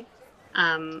die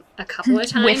a couple of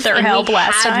times. With their help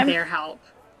last time? Their help.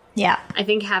 Yeah. I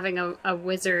think having a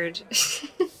wizard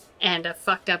and a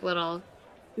fucked up little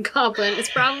goblin is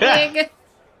probably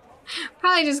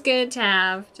probably just good to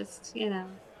have. Just,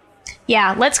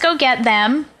 Yeah, let's go get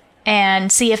them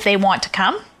and see if they want to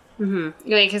come. Mm-hmm.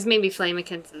 Yeah, because maybe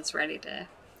Flamikins is ready to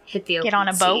hit the open Get on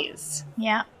a boat. seas.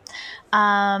 Yeah.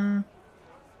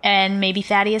 And maybe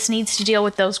Thaddeus needs to deal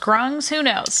with those grungs. Who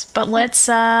knows? But let's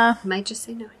Might just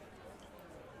say no.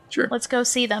 Sure. let's go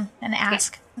see them and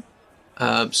ask.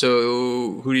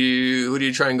 So who do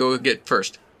you try and go get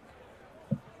first?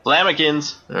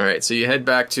 Flamikins. All right. So you head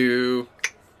back to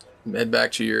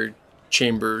your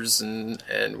chambers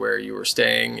and where you were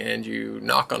staying, and you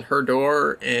knock on her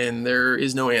door, and there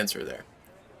is no answer there.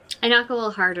 I knock a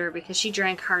little harder because she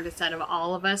drank hardest out of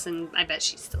all of us, and I bet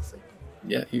she's still sleeping.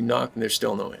 Yeah, you knock, and there's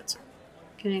still no answer.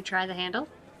 Can I try the handle?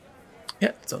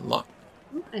 Yeah, it's unlocked.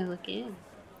 Ooh, I look in.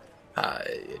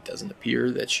 It doesn't appear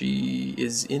that she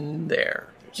is in there.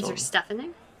 Is there stuff in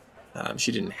there?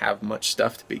 She didn't have much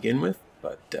stuff to begin with,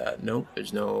 but no,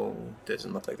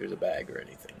 doesn't look like there's a bag or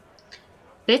anything.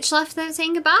 Bitch left without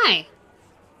saying goodbye.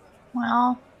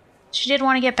 Well, she did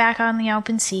want to get back on the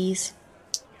open seas,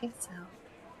 I guess so.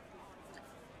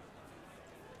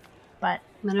 but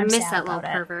I'm gonna I'm miss sad that little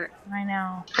about it. pervert. I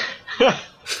know.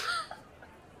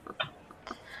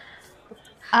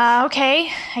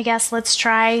 Okay, I guess let's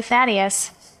try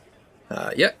Thaddeus.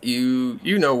 Yeah, you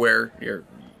know where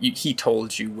he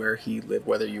told you where he lived.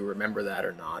 Whether you remember that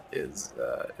or not is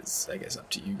I guess up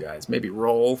to you guys. Maybe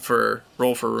roll for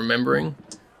remembering.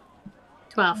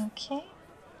 12. Okay.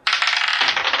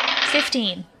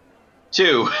 15.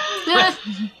 2.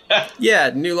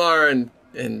 Yeah, Nular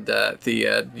and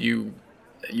Thea, you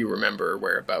remember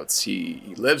whereabouts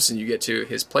he lives, and you get to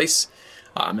his place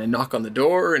and knock on the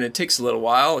door, and it takes a little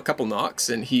while, a couple knocks,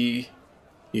 and you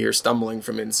hear stumbling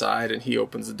from inside, and he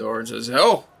opens the door and says,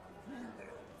 "Oh,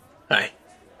 hi.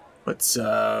 What's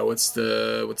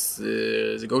the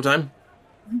is it go time?"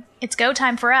 It's go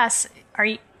time for us. Are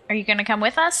you gonna come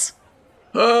with us?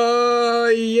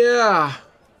 Yeah.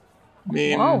 I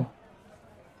mean, Whoa.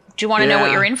 Do you want to know what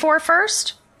yeah. you're in for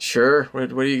first? Sure. What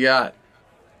do you got?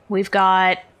 We've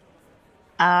got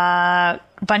a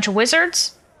bunch of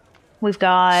wizards. We've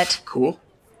got Cool.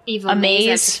 Evil a maze out to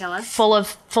maze kill us.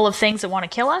 full of things that want to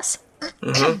kill us.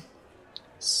 Uh-huh.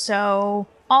 So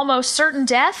almost certain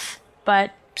death, but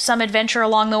some adventure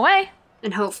along the way.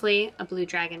 And hopefully a blue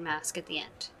dragon mask at the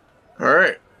end. All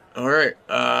right.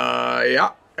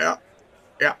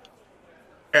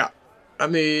 Yeah.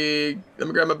 Let me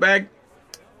grab my bag.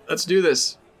 Let's do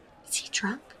this. Is he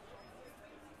drunk?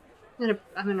 I'm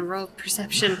gonna roll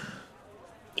perception.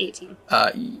 18.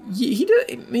 He does.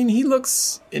 I mean, he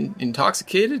looks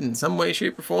intoxicated in some way,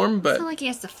 shape, or form, It's but not like he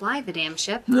has to fly the damn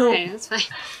ship. No. Okay, that's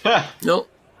fine. no,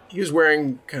 he was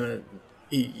wearing kind of.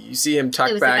 You see him It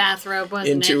tuck was a back bathrobe, wasn't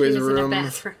into it? his He was in a room,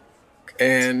 bathrobe.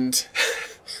 and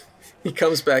he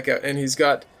comes back out, and he's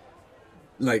got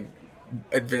like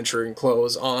adventuring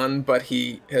clothes on, but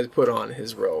he has put on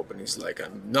his robe, and he's like,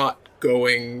 "I'm not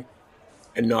going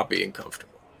and not being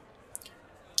comfortable."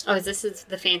 Oh, this is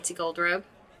the fancy gold robe?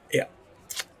 Yeah.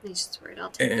 I just worried I'll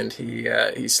take it. And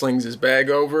he slings his bag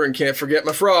over, and can't forget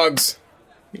my frogs.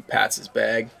 He pats his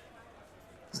bag.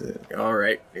 Says, "All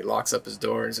right." He locks up his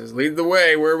door and says, "Lead the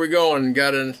way. Where are we going?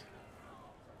 Got an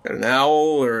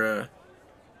owl or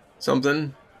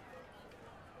something?"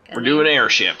 We're doing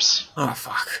airships. Oh,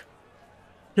 fuck.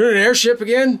 You're in an airship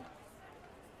again?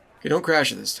 Okay, don't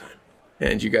crash it this time.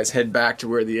 And you guys head back to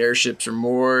where the airships are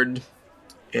moored,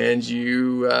 and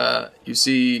you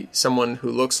see someone who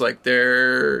looks like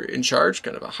they're in charge,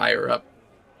 kind of a higher up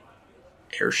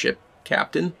airship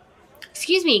captain.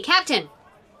 Excuse me, Captain.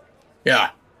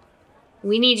 Yeah.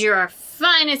 We need your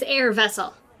finest air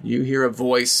vessel. You hear a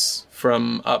voice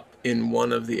from up in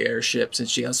one of the airships, and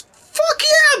she goes, "Fuck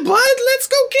yeah, bud! Let's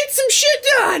go get some shit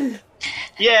done!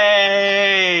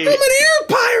 Yay! I'm an air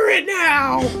pirate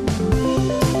now!"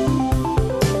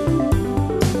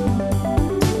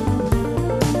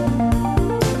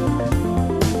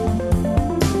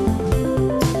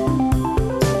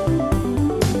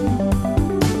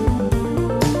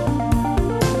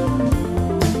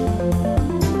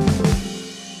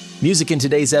 Music in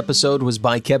today's episode was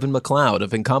by Kevin MacLeod of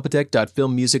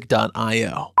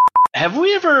incompetech.filmmusic.io. Have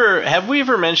we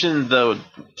ever mentioned the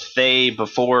Fae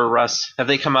before, Russ? Have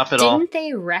they come up at all? Didn't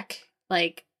they wreck?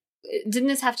 Like, didn't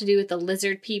this have to do with the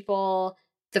lizard people,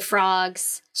 the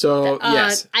frogs? So,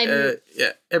 yes. I'm-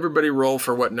 Yeah, everybody roll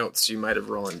for what notes you might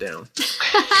have rolling down.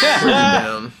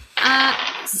 Down.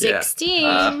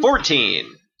 16.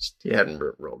 14. You hadn't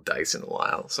rolled dice in a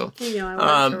while, so. I know, I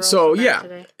wanted to roll So, for that yeah,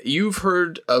 today. you've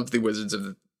heard of the Wizards of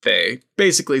the Fae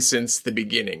basically since the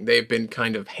beginning. They've been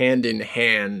kind of hand in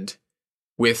hand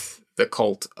with the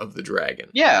cult of the dragon.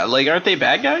 Yeah, like, aren't they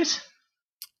bad guys?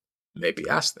 Maybe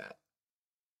ask that.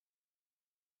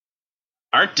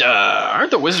 Aren't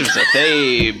the Wizards of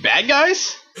Fae bad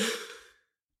guys?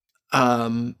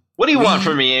 Well, What do you want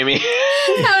from me, Amy?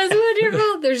 That was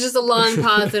wonderful. There's just a long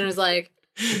pause, and it was like,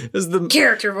 the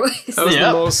character voice. That was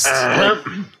the most.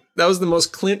 That was the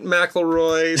most Clint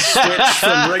McElroy switch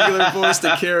from regular voice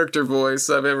to character voice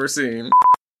I've ever seen.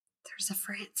 There's a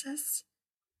Francis.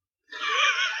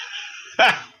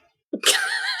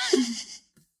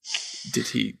 Did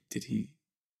he?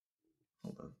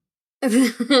 Hold on.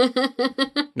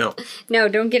 No. No,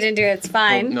 don't get into it. It's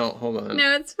fine. Hold on.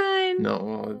 No, it's fine.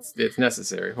 No, it's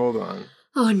necessary. Hold on.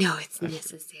 Oh, no, it's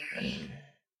necessary.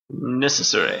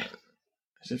 Necessary. I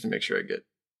just have to make sure I get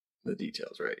the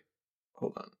details right.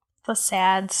 Hold on. The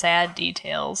sad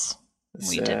details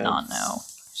we did not know.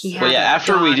 Well, yeah,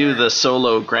 after we do the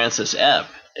solo Grancis ep,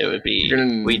 it would be,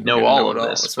 we'd know all of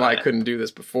this. That's why I couldn't do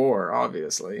this before,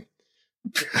 obviously.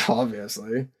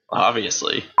 Obviously.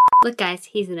 Look, guys,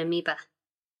 he's an amoeba.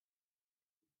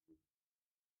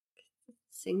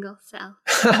 Single cell.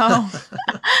 Oh.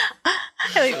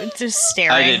 Just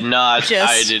staring. I did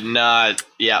not.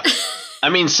 Yeah. I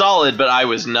mean, solid, but I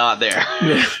was not there.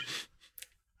 Yeah.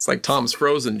 It's like Tom's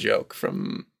Frozen joke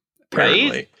from apparently.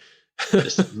 Right?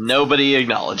 Just nobody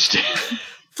acknowledged it.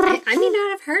 I may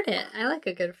not have heard it. I like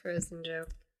a good Frozen joke.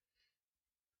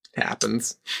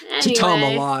 Happens Anyway. to Tom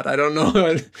a lot. I don't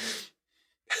know.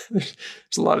 There's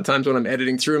a lot of times when I'm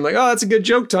editing through, I'm like, oh, that's a good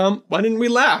joke, Tom. Why didn't we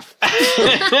laugh? You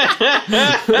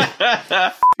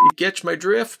catch my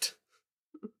drift?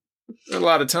 A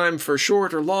lot of time for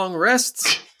short or long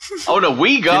rests. Oh, no,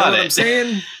 we got you know it. What I'm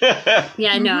saying?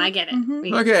 Yeah, no, I get it.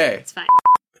 Mm-hmm. Okay. It's fine.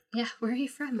 Yeah, where are you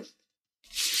from?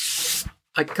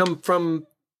 I come from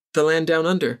the land down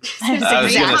under. That's I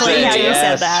was gonna exactly say, how yes. you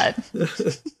said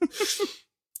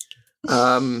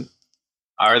that.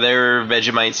 Are there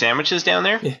Vegemite sandwiches down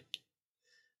there? Yeah.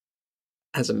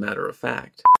 As a matter of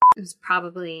fact. It was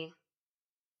probably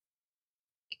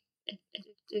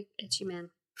Itchy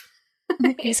Man.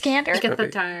 Iskander? Get the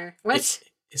tar. What?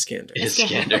 Iskander.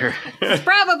 Iskander. It's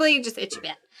probably just Itchy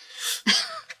Man.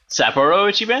 Sapporo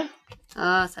Ichiban?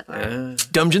 Oh,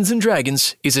 Sapporo. Dungeons and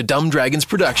Dragons is a Dumb Dragons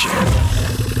production.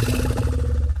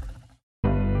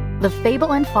 The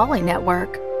Fable and Folly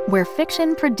Network, where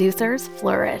fiction producers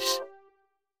flourish.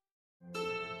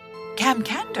 Cam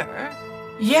Candor?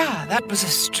 Yeah, that was a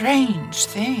strange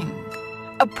thing.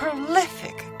 A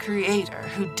prolific creator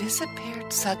who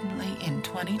disappeared suddenly in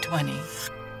 2020.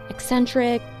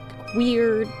 Eccentric,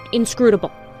 weird,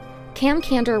 inscrutable. Cam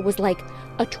Candor was like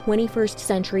a 21st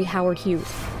century Howard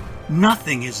Hughes.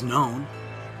 Nothing is known.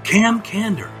 Cam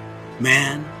Candor.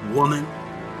 Man, woman,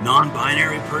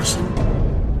 non-binary person.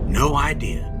 No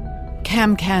idea.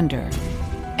 Cam Candor.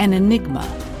 An enigma.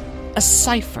 A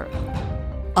cipher.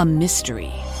 A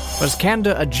mystery. Was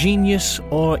Candor a genius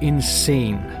or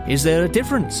insane? Is there a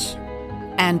difference?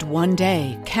 And one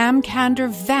day, Cam Candor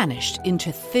vanished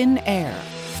into thin air.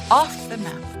 Off the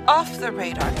map, off the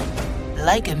radar,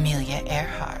 like Amelia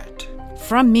Earhart.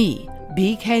 From me,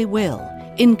 BK Will,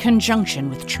 in conjunction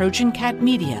with Trojan Cat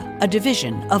Media, a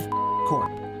division of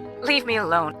Corp. Leave me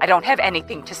alone. I don't have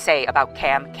anything to say about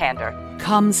Cam Candor.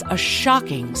 Comes a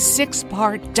shocking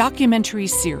 6-part documentary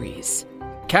series.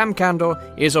 Cam Candor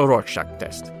is a Rorschach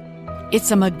test.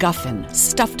 It's a MacGuffin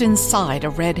stuffed inside a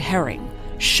red herring,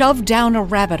 shoved down a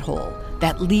rabbit hole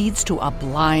that leads to a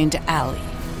blind alley.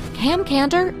 Cam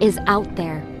Candor is out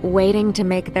there, waiting to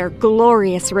make their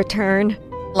glorious return.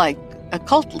 Like a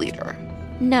cult leader.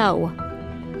 No,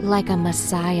 like a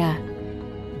messiah.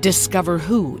 Discover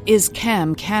Who is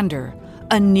Cam Candor,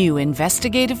 a new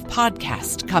investigative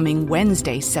podcast coming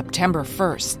Wednesday, September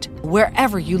 1st,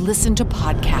 wherever you listen to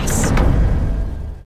podcasts.